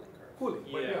of the cooling curve. Cooling,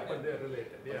 but Yeah. yeah, but they're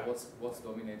related, But yeah. what's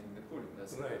dominating the cooling?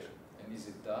 That's the Right. question. And is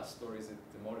it dust or is it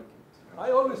the molecules?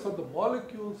 I always thought the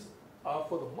molecules are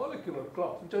for the molecular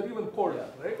clouds, which are even colder,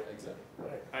 Yeah, right? Exactly.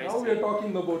 Right. I Now we are see.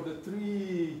 talking about the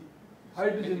three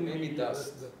hydrogen Maybe media.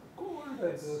 dust. There's the cold, and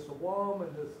there's the warm,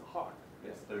 and there's the hot.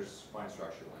 Yes, there's fine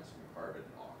structure lengths from carbon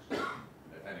and oxygen.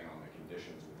 Depending on the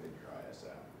conditions within your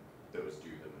ISM, those do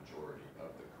the majority of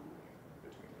the cooling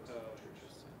between those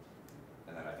temperatures.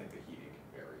 And then I think the heating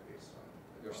can vary based on.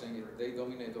 the You're saying temperature. they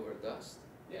dominate over dust?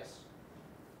 Yes.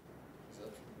 Is that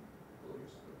true? Believe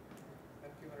so. A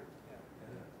few hundred, yeah.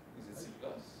 Is it C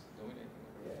plus dominating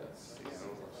over dust?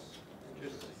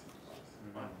 Interesting.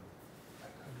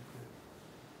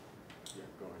 Yeah,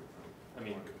 going from. I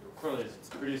mean, clearly it's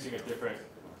producing a different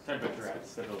temperature at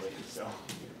stability, so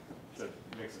it's a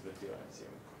mix of the two, I assume.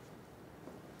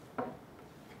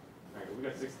 Alright, we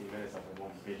got 60 minutes on the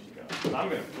one page to go. So I'm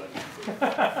gonna flip.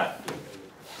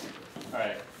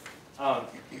 Alright.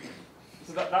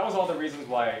 So that was all the reasons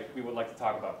why we would like to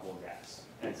talk about cool gas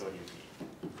and sodium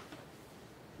D.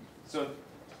 So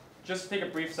just take a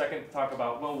brief second to talk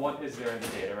about, well, what is there in the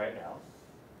data right now?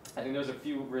 I think there's a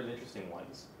few really interesting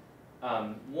ones.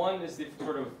 One is the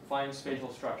sort of fine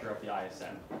spatial structure of the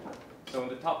ISM. So in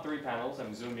the top three panels,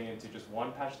 I'm zooming into just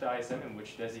one patch of the ISM in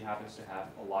which DESI happens to have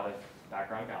a lot of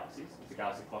background galaxies. It's a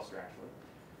galaxy cluster,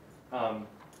 actually.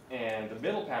 And the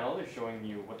middle panel is showing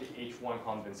you what the H1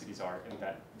 column densities are in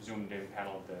that zoomed in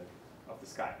panel of the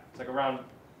sky. It's like around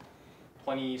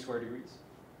 20 square degrees.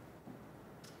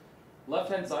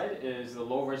 Left-hand side is the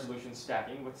low resolution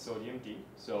stacking with sodium D.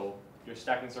 So your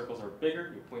stacking circles are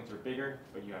bigger, your points are bigger,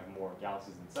 but you have more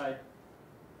galaxies inside.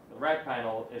 The right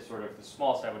panel is sort of the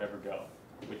smallest I would ever go,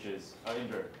 which is at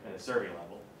a survey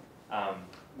level,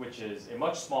 which is a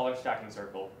much smaller stacking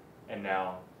circle, and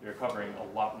now you're covering a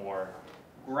lot more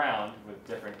ground with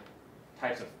different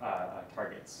types of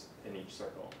targets in each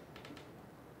circle.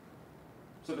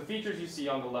 So the features you see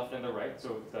on the left and the right,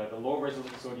 so the low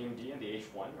resolution sodium D and the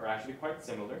H1 are actually quite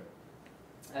similar.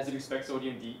 As you'd expect,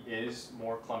 sodium D is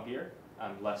more clumpier,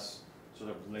 less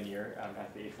sort of linear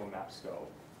as the H1 maps go.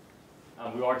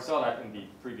 We already saw that in the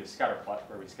previous scatter plot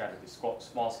where we scattered the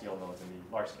small scale nodes and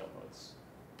the large scale nodes.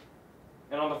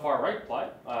 And on the far right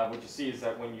plot, what you see is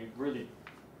that when you really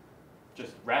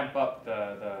just ramp up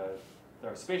the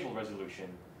spatial resolution,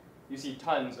 you see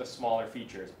tons of smaller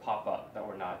features pop up that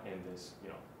were not in this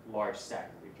large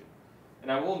stacking region.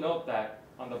 And I will note that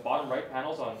on the bottom right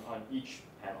panels on each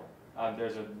panel,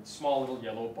 there's a small little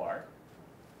yellow bar.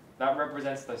 That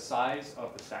represents the size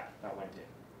of the stack that went in.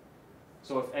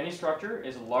 So if any structure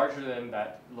is larger than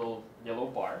that little yellow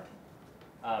bar,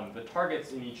 the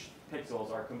targets in each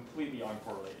pixels are completely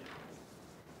uncorrelated.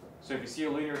 So if you see a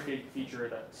linear feature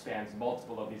that spans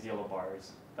multiple of these yellow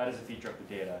bars, that is a feature of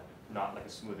the data, not like a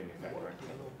smoothing effect.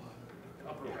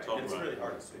 Upper Yeah, right. top It's right. really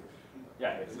hard to see.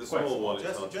 Yeah, it's The quite small one is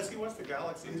Jesse, not. Jesse, what's the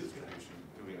galaxy distribution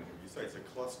doing? You say it's a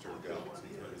cluster of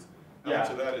galaxies, right? How Yeah. much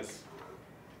of that is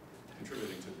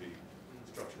contributing to the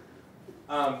structure?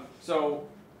 So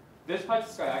this patch of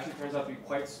the sky actually turns out to be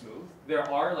quite smooth. There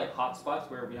are like hot spots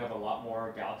where we have a lot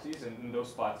more galaxies, and in those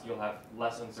spots you'll have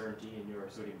less uncertainty in your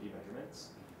sodium D measurements.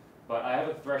 But I have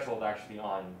a threshold actually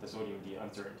on the sodium D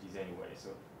uncertainties anyway, so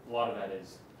a lot of that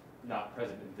is not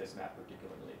present in this map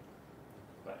particularly.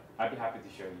 But I'd be happy to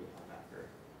show you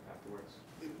afterwards.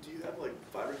 Do you have like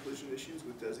fiber collision issues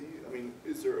with DESI? I mean,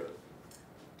 is there a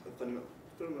fundamental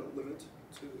limit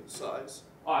to size?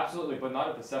 Oh, absolutely, but not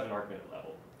at the 7 arc minute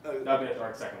level. That would be at the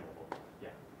arc second level. Yeah.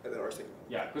 At that RST level?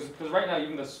 Yeah, because right now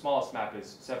even the smallest map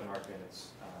is 7 arc minutes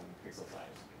pixel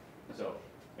size. So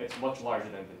it's much larger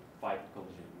than the 5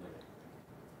 collision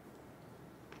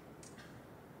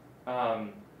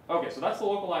limit. Okay, so that's the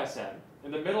local ISM.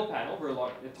 In the middle panel, we're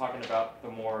talking about the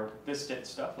more distant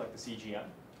stuff like the CGM.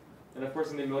 And of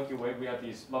course in the Milky Way, we have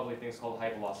these lovely things called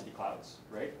high velocity clouds,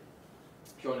 right?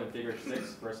 Shown in figure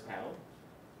 6, first panel.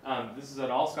 This is an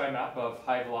all-sky map of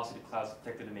high velocity clouds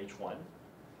detected in H1.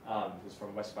 This is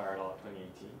from Westfire et al.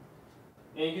 2018.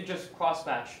 And you can just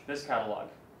cross-match this catalog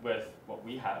with what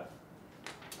we have.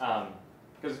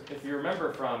 Because if you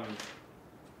remember from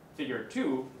figure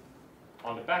 2,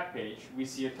 on the back page, we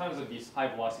see tons of these high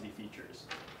velocity features.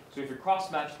 So if you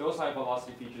cross-match those high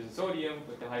velocity features in sodium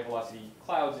with the high velocity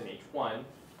clouds in H1,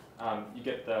 you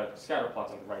get the scatter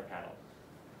plots on the right panel.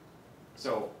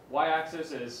 So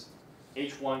y-axis is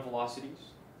H1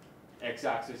 velocities,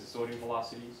 x-axis is sodium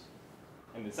velocities,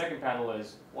 and the second panel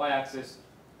is y-axis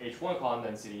H1 column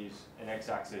densities, and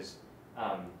x-axis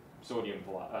sodium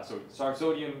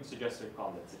suggested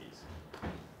column densities.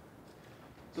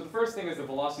 So the first thing is the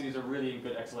velocities are really in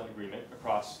good, excellent agreement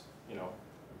across,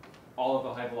 all of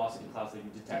the high velocity clouds that you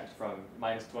detect from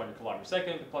minus 200 kilometers a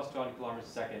second to plus 200 kilometers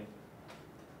a second.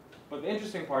 But the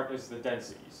interesting part is the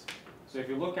densities. So if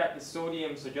you look at the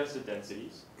sodium suggested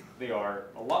densities, they are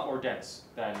a lot more dense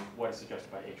than what is suggested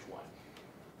by H1.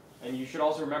 And you should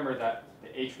also remember that the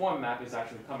H1 map is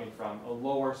actually coming from a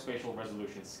lower spatial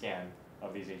resolution scan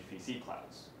of these HPC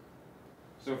clouds.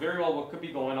 So very well what could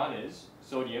be going on is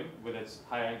sodium, with its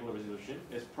high angular resolution,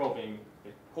 is probing a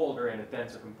colder and a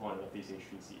denser component of these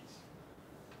HPCs.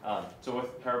 So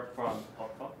with help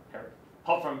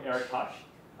from Eric Koch,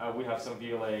 we have some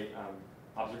VLA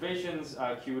observations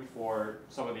queued for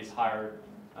some of these higher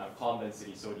column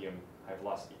density sodium high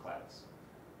velocity clouds.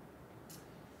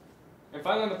 And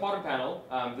finally on the bottom panel,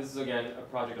 this is again a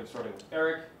project I'm starting with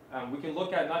Eric. We can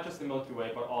look at not just the Milky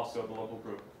Way, but also the local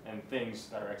group and things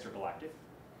that are extragalactic.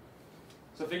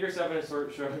 So figure 7 is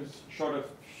sort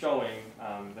of showing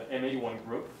the M81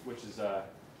 group, which is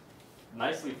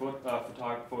nicely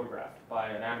photographed by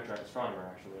an amateur astronomer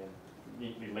actually, and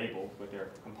neatly labeled with their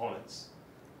components.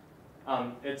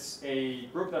 It's a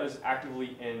group that is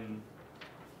actively in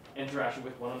interaction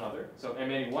with one another. So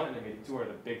M81 and M82 are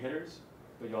the big hitters,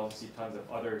 but you also see tons of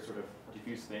other sort of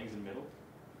diffuse things in the middle.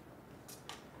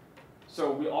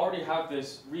 So we already have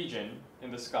this region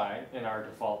in the sky in our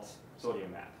default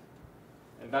sodium map.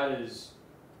 And that is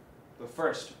the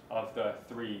first of the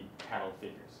 3 panel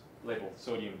figures, labeled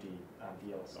sodium D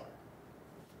VLSR.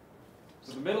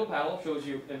 So the middle panel shows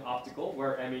you in optical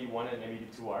where M81 and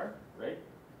M82 are, right?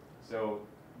 So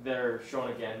they're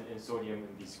shown again in sodium in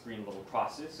these green little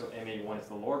crosses. So M81 is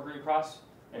the lower green cross,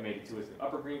 M82 is the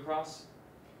upper green cross.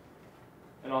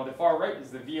 And on the far right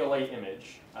is the VLA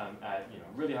image at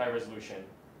really high resolution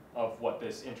of what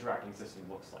this interacting system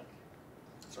looks like.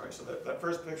 Sorry, so that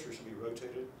first picture should be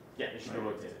rotated? Yeah, it should be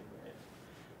rotated.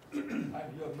 Right? And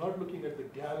you're not looking at the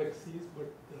galaxies,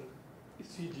 but the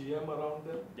CGM around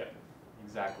them? Yep,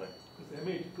 exactly. Because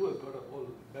M82 has got a whole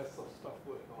mess of stuff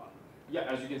going on. Yeah,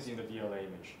 as you can see in the VLA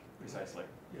image, precisely.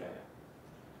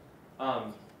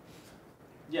 Yeah.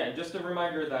 Yeah, and just a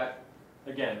reminder that,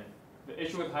 again, the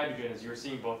issue with hydrogen is you're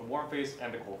seeing both the warm phase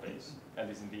and the cold phase, at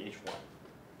least in the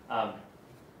H1.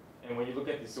 And when you look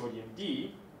at the sodium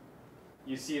D,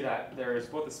 you see that there is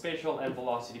both a spatial and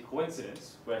velocity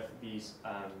coincidence with these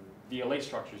VLA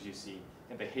structures you see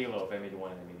in the halo of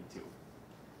M81 and M82.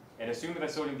 And assuming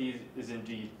that sodium D is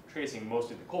indeed tracing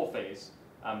most of the cold phase,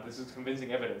 this is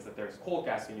convincing evidence that there's cold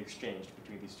gas being exchanged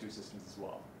between these two systems as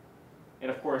well. And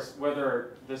of course,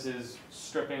 whether this is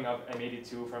stripping of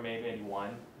M82 from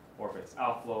M81, or if it's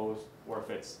outflows, or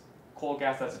if it's cold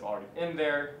gas that's already in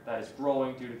there, that is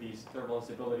growing due to these thermal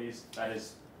instabilities, that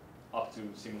is up to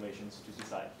simulations to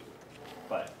decide.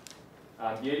 But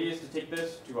the idea is to take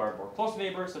this to our more close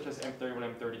neighbors, such as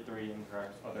M31, M33, and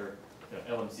perhaps other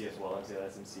LMC as well,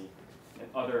 SMC, and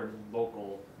other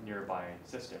local nearby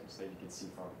systems that you can see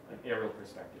from an aerial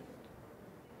perspective.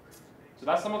 So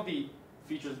that's some of the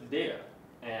features of the data.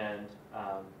 And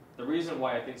the reason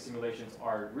why I think simulations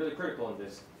are really critical in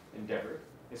this endeavor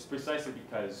is precisely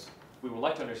because we would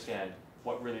like to understand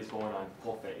what really is going on in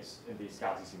cold phase in these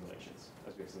galaxy simulations,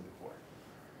 as we've seen before.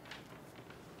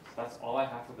 So that's all I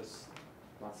have for this,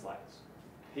 not slides.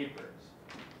 Papers.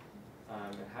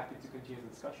 I'm happy to continue the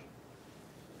discussion.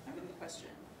 I have a question.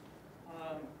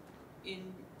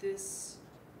 In this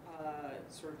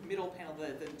sort of middle panel,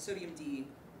 the sodium D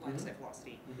line of sight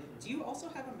velocity, do you also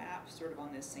have a map sort of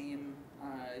on this same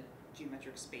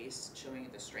geometric space showing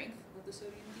the strength of the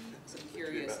sodium D? Because I'm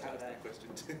curious how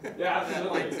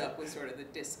that lines up with sort of the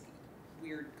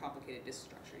weird, complicated disk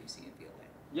structure you see in VLA.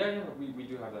 Yeah, we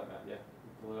do have that map, yeah.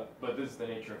 Pull it up. But this is the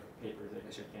nature of papers, I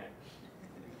guess you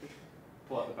can't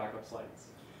pull out the backup slides.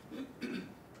 In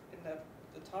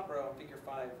the top row, figure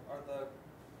 5, are the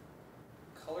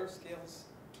color scales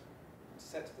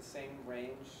set to the same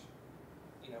range,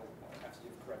 after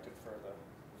you've corrected for the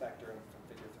vector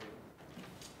from figure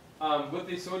 3? With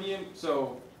the sodium,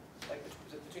 so... Like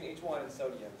between H1 and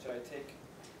sodium, should I take,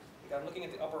 I'm looking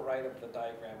at the upper right of the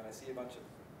diagram and I see a bunch of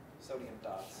sodium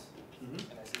dots, and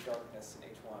I see darkness in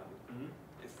H1.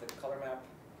 Is the color map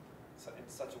in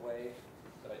such a way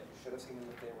that I should have seen them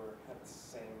if they had the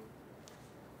same?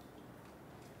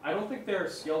 I don't think they're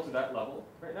scaled to that level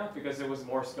right now because it was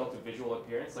more scaled to visual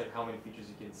appearance, like how many features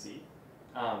you can see.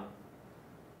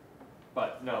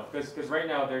 But no, because right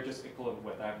now they're just equivalent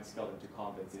width. I haven't scaled them to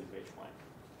column density of H1.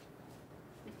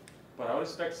 But I would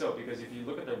expect so, because if you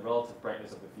look at the relative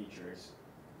brightness of the features,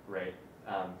 right,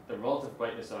 the relative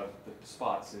brightness of the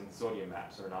spots in sodium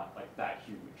maps are not like that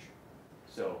huge.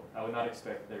 So I would not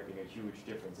expect there being a huge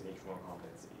difference in H1 column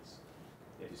densities.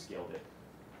 if you scaled it.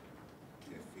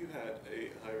 If you had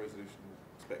a high resolution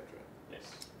spectra,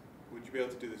 Yes. would you be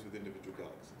able to do this with individual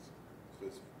galaxies?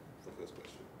 First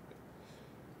question.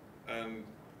 And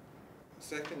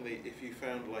secondly, if you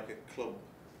found like a clump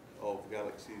of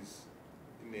galaxies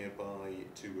nearby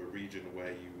to a region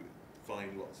where you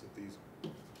find lots of these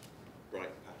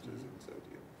bright patches in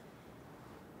sodium,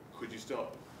 could you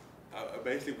start? I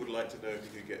basically would like to know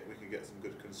if we could get some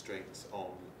good constraints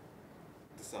on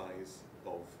the size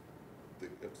of the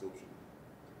absorption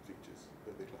features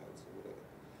of the clouds or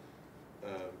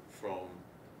whatever from,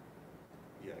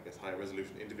 yeah, I guess higher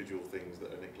resolution individual things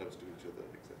that are close to each other,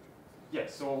 etc.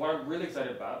 Yes. So what I'm really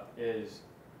excited about is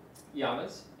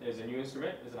IAMAS is a new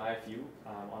instrument. It's an IFU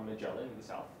on Magellan in the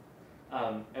south.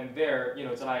 And there,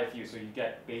 it's an IFU, so you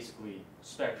get basically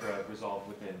spectra resolved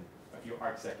within a few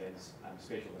arc seconds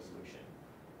spatial resolution.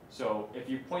 So if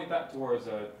you point that towards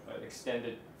an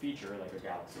extended feature like a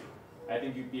galaxy, I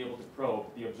think you'd be able to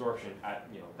probe the absorption at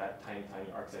that tiny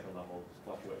arc second level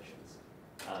fluctuations.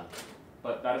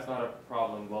 But that is not a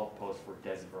problem well posed for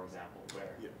DESI, for example,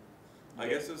 where I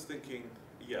guess I was thinking,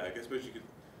 I guess you could.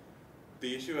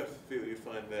 The issue I feel you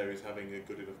find there is having a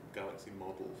good enough galaxy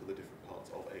model for the different parts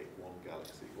of one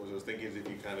galaxy. What I was thinking is if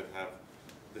you kind of have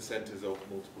the centers of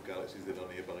multiple galaxies that are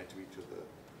nearby to each other,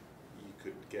 you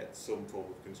could get some form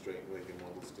of constraint where your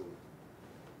model's still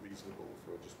reasonable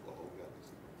for just a whole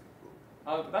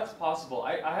galaxy. That's possible.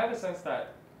 I have a sense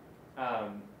that,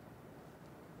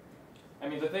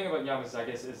 the thing about IAMAS, I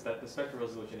guess, is that the spectral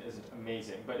resolution isn't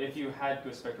amazing. But if you had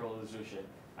good spectral resolution,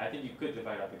 I think you could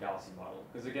divide out the galaxy model.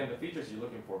 Because again, the features you're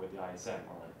looking for with the ISM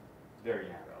are like very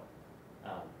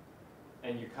narrow.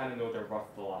 And you kind of know their rough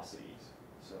velocities.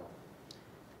 So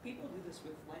People do this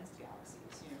with lensed galaxies.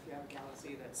 If you have a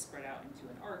galaxy that's spread out into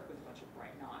an arc with a bunch of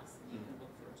bright knots, then you can look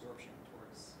for absorption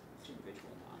towards individual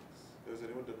knots. Has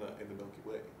anyone done that in the Milky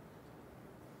Way?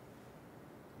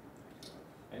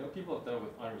 I know people have done it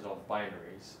with unresolved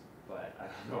binaries, but I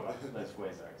don't know about lens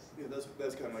quasars. Yeah,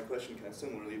 that's kind of my question, kind of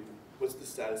similarly. What's the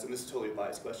status, and this is totally a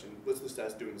biased question, what's the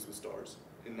status doing this with stars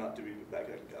and not doing it with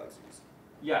backacting galaxies?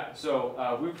 Yeah,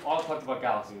 so we've all talked about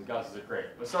galaxies. Galaxies are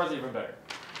great, but stars are even better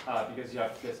because you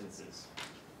have distances.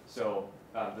 So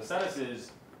the status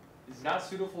is not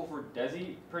suitable for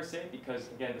DESI per se because,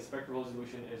 again, the spectral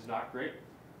resolution is not great,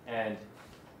 and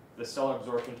the stellar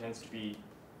absorption tends to be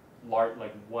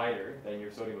wider than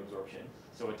your sodium absorption,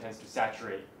 so it tends to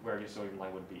saturate where your sodium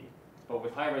line would be. But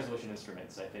with high resolution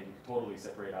instruments, I think you can totally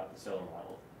separate out the stellar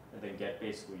model and then get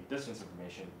basically distance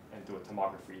information and do a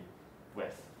tomography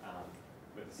with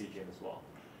the CGM as well.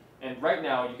 And right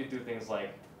now, you could do things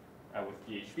like with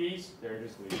DHBs, they're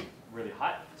usually really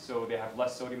hot, so they have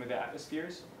less sodium in the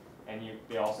atmospheres, and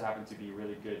they also happen to be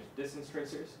really good distance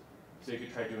tracers. So you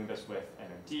could try doing this with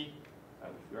MMT,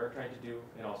 which we are trying to do,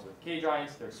 and also with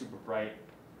K-giants. They're super bright,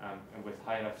 and with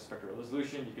high enough spectral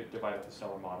resolution, you could divide up the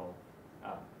stellar model.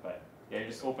 But yeah, you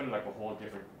just open like a whole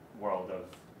different world of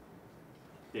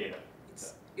data.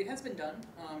 It has been done,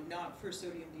 not for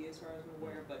sodium D as far as I'm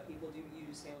aware, but people do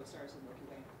use halo stars in the Milky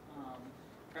Way,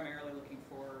 primarily looking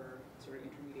for sort of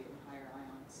intermediate and higher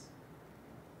ions.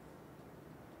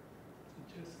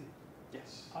 Jesse,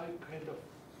 Yes. I kind of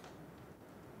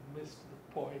missed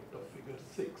the point of figure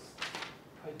 6.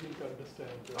 I didn't understand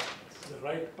the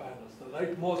right panels, the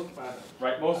rightmost panel.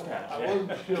 Rightmost panel. I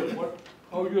wasn't sure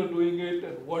how you're doing it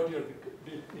and what you're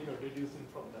deducing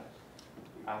from that.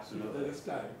 Absolutely. There is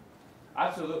time.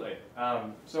 Absolutely.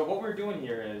 So what we're doing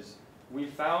here is we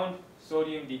found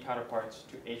sodium D counterparts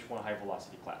to H1 high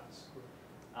velocity clouds.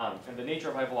 And the nature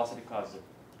of high velocity clouds is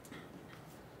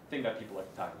a thing that people like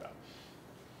to talk about.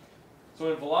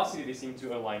 So in velocity, they seem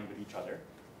to align with each other.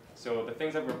 So the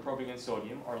things that we're probing in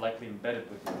sodium are likely embedded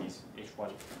within these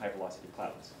H1 high velocity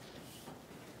clouds.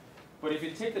 But if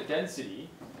you take the density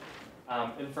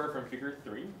inferred from figure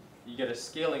 3, you get a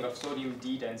scaling of sodium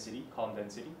D density, column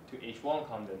density, to H1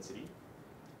 column density.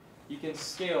 You can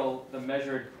scale the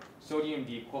measured sodium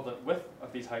D equivalent width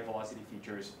of these high velocity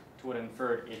features to an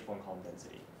inferred H1 column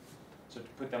density. So to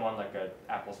put them on like a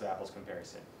apples to apples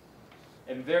comparison.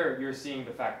 And there you're seeing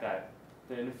the fact that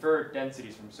the inferred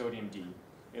densities from sodium D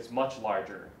is much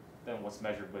larger than what's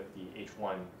measured with the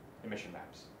H1 emission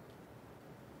maps.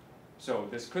 So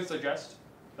this could suggest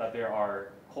that there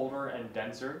are colder and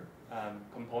denser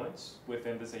components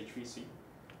within this HVC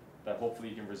that hopefully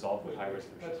you can resolve with high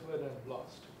resolution. That's where I'm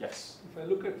lost. Yes. If I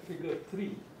look at figure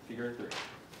 3, Figure 3.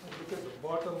 I look at the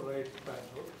bottom right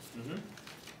panel,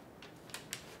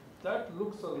 that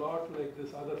looks a lot like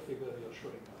this other figure you're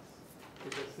showing us,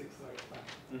 figure 6 right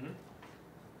panel.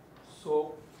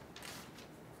 So,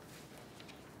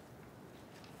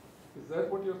 is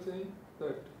that what you're saying?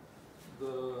 that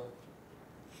the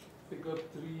figure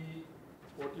 3,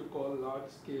 what you call large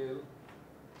scale,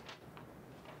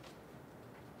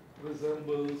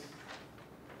 resembles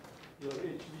your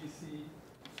HVC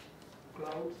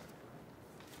clouds?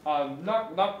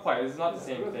 Not quite. It's not the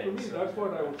same Well, thing. To me, so- that's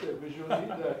what I would say visually,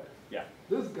 that Yeah.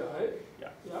 this guy, Yeah.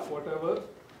 whatever,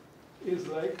 is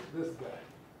like this guy,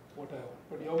 whatever.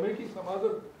 But you're making some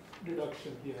other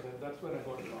deduction here, and that's where I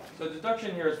got it wrong. So the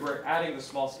deduction here is we're adding the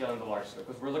small scale and the large scale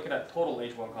because we're looking at total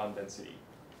H1 column density.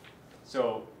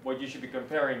 So what you should be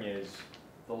comparing is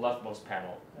the leftmost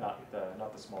panel, not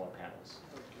the smaller panels.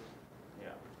 Yeah.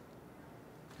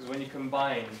 Because when you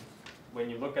combine, when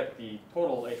you look at the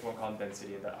total H1 column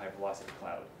density of that high velocity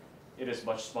cloud, it is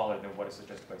much smaller than what is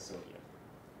suggested by sodium.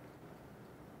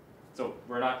 So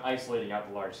we're not isolating out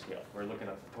the large scale. We're looking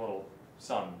at the total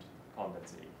summed column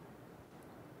density.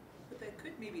 But that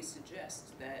could maybe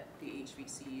suggest that the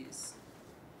HVCs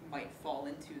might fall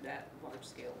into that large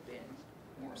scale bin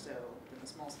more so than the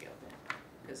small scale bin.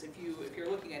 Because if you're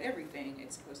looking at everything,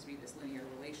 it's supposed to be this linear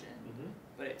relation,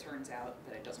 but it turns out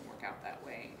that it doesn't work out that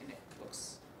way, and it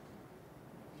looks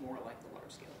more like the large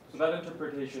scale. So that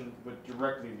interpretation would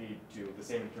directly lead to the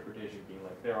same interpretation being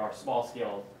like there are small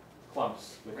scale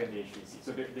clumps within the HVC.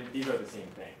 So these are the same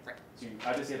thing. Right. So you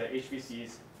either say that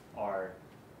HVCs are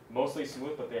mostly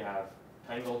smooth, but they have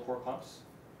tiny little core clumps,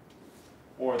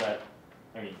 or that,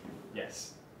 I mean,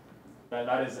 yes.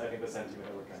 That is, I think, the sentiment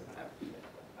that we're trying to have.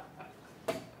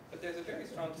 But there's a very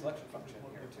strong selection function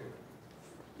here too,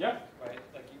 Yeah. right?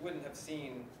 Like you wouldn't have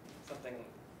seen something,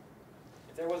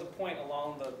 if there was a point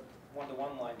along the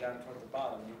one-to-one line down towards the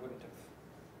bottom, you wouldn't have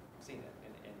seen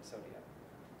it in sodium.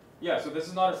 Yeah, so this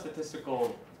is not a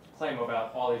statistical claim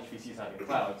about all HVCs having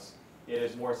clouds. It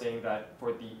is more saying that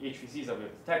for the HVCs that we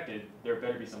have detected, there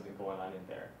better be something going on in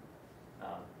there.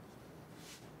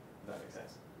 If that makes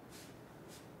sense.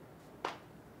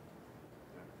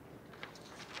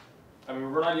 I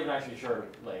mean, we're not even actually sure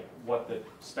like what the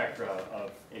spectra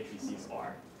of HVCs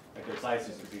are, like their size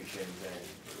distributions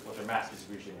and what their mass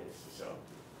distribution is. So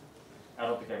I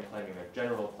don't think I'm claiming a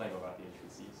general claim about the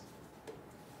HVCs.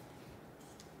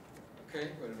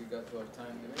 Okay, well, we got to our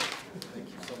time limit. Thank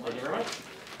you so much. Thank you very much.